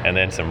and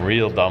then some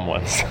real dumb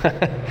ones.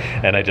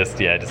 And I just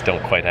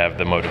don't quite have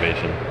the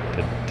motivation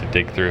to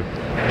dig through.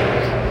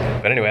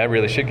 But anyway, I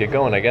really should get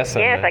going, I guess.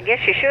 Yes, I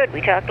guess you should.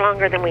 We talked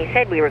longer than we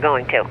said we were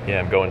going to. Yeah,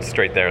 I'm going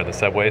straight there on the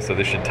subway, so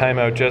this should time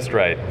out just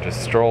right.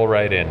 Just stroll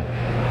right in.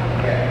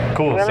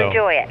 Cool. We'll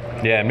enjoy it.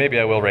 Yeah, and maybe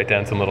I will write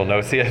down some little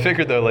notes. See, I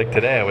figured though, like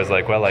today, I was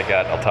like, well,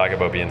 I'll talk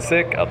about being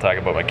sick, I'll talk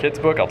about my kid's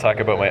book, I'll talk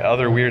about my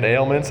other weird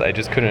ailments. I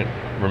just couldn't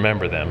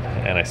remember them,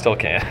 and I still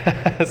can't.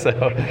 So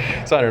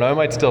I don't know, I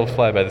might still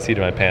fly by the seat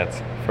of my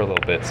pants for a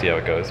little bit, see how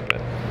it goes.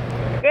 But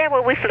yeah,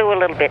 well, we flew a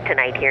little bit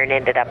tonight here and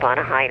ended up on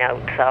a high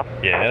note, so.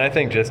 Yeah, and I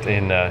think just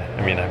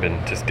I've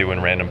been just doing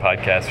random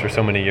podcasts for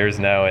so many years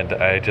now, and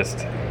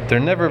they're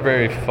never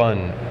very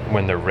fun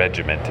when they're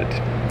regimented.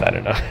 I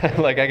don't know.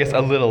 Like, I guess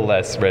a little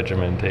less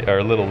regimented, or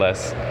a little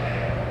less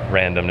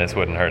randomness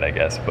wouldn't hurt, I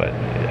guess, but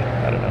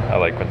yeah, I don't know. I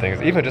like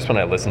even just when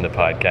I listen to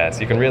podcasts,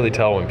 you can really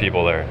tell when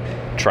people are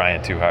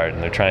trying too hard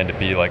and they're trying to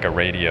be like a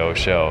radio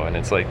show, and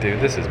it's like,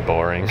 dude, this is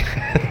boring.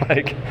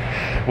 Like,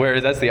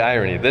 whereas that's the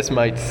irony. This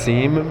might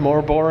seem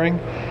more boring,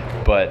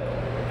 but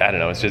I don't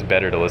know, it's just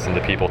better to listen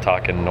to people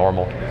talking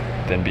normal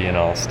than being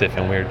all stiff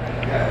and weird.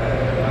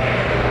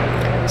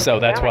 So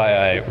that's why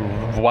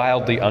I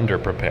wildly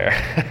underprepare.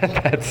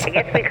 I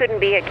guess we couldn't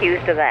be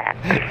accused of that.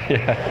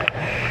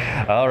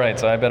 Yeah. All right,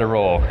 so I better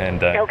roll.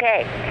 And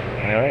okay.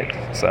 All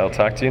right, so I'll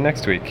talk to you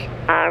next week.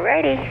 All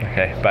righty.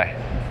 Okay, bye.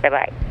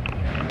 Bye-bye.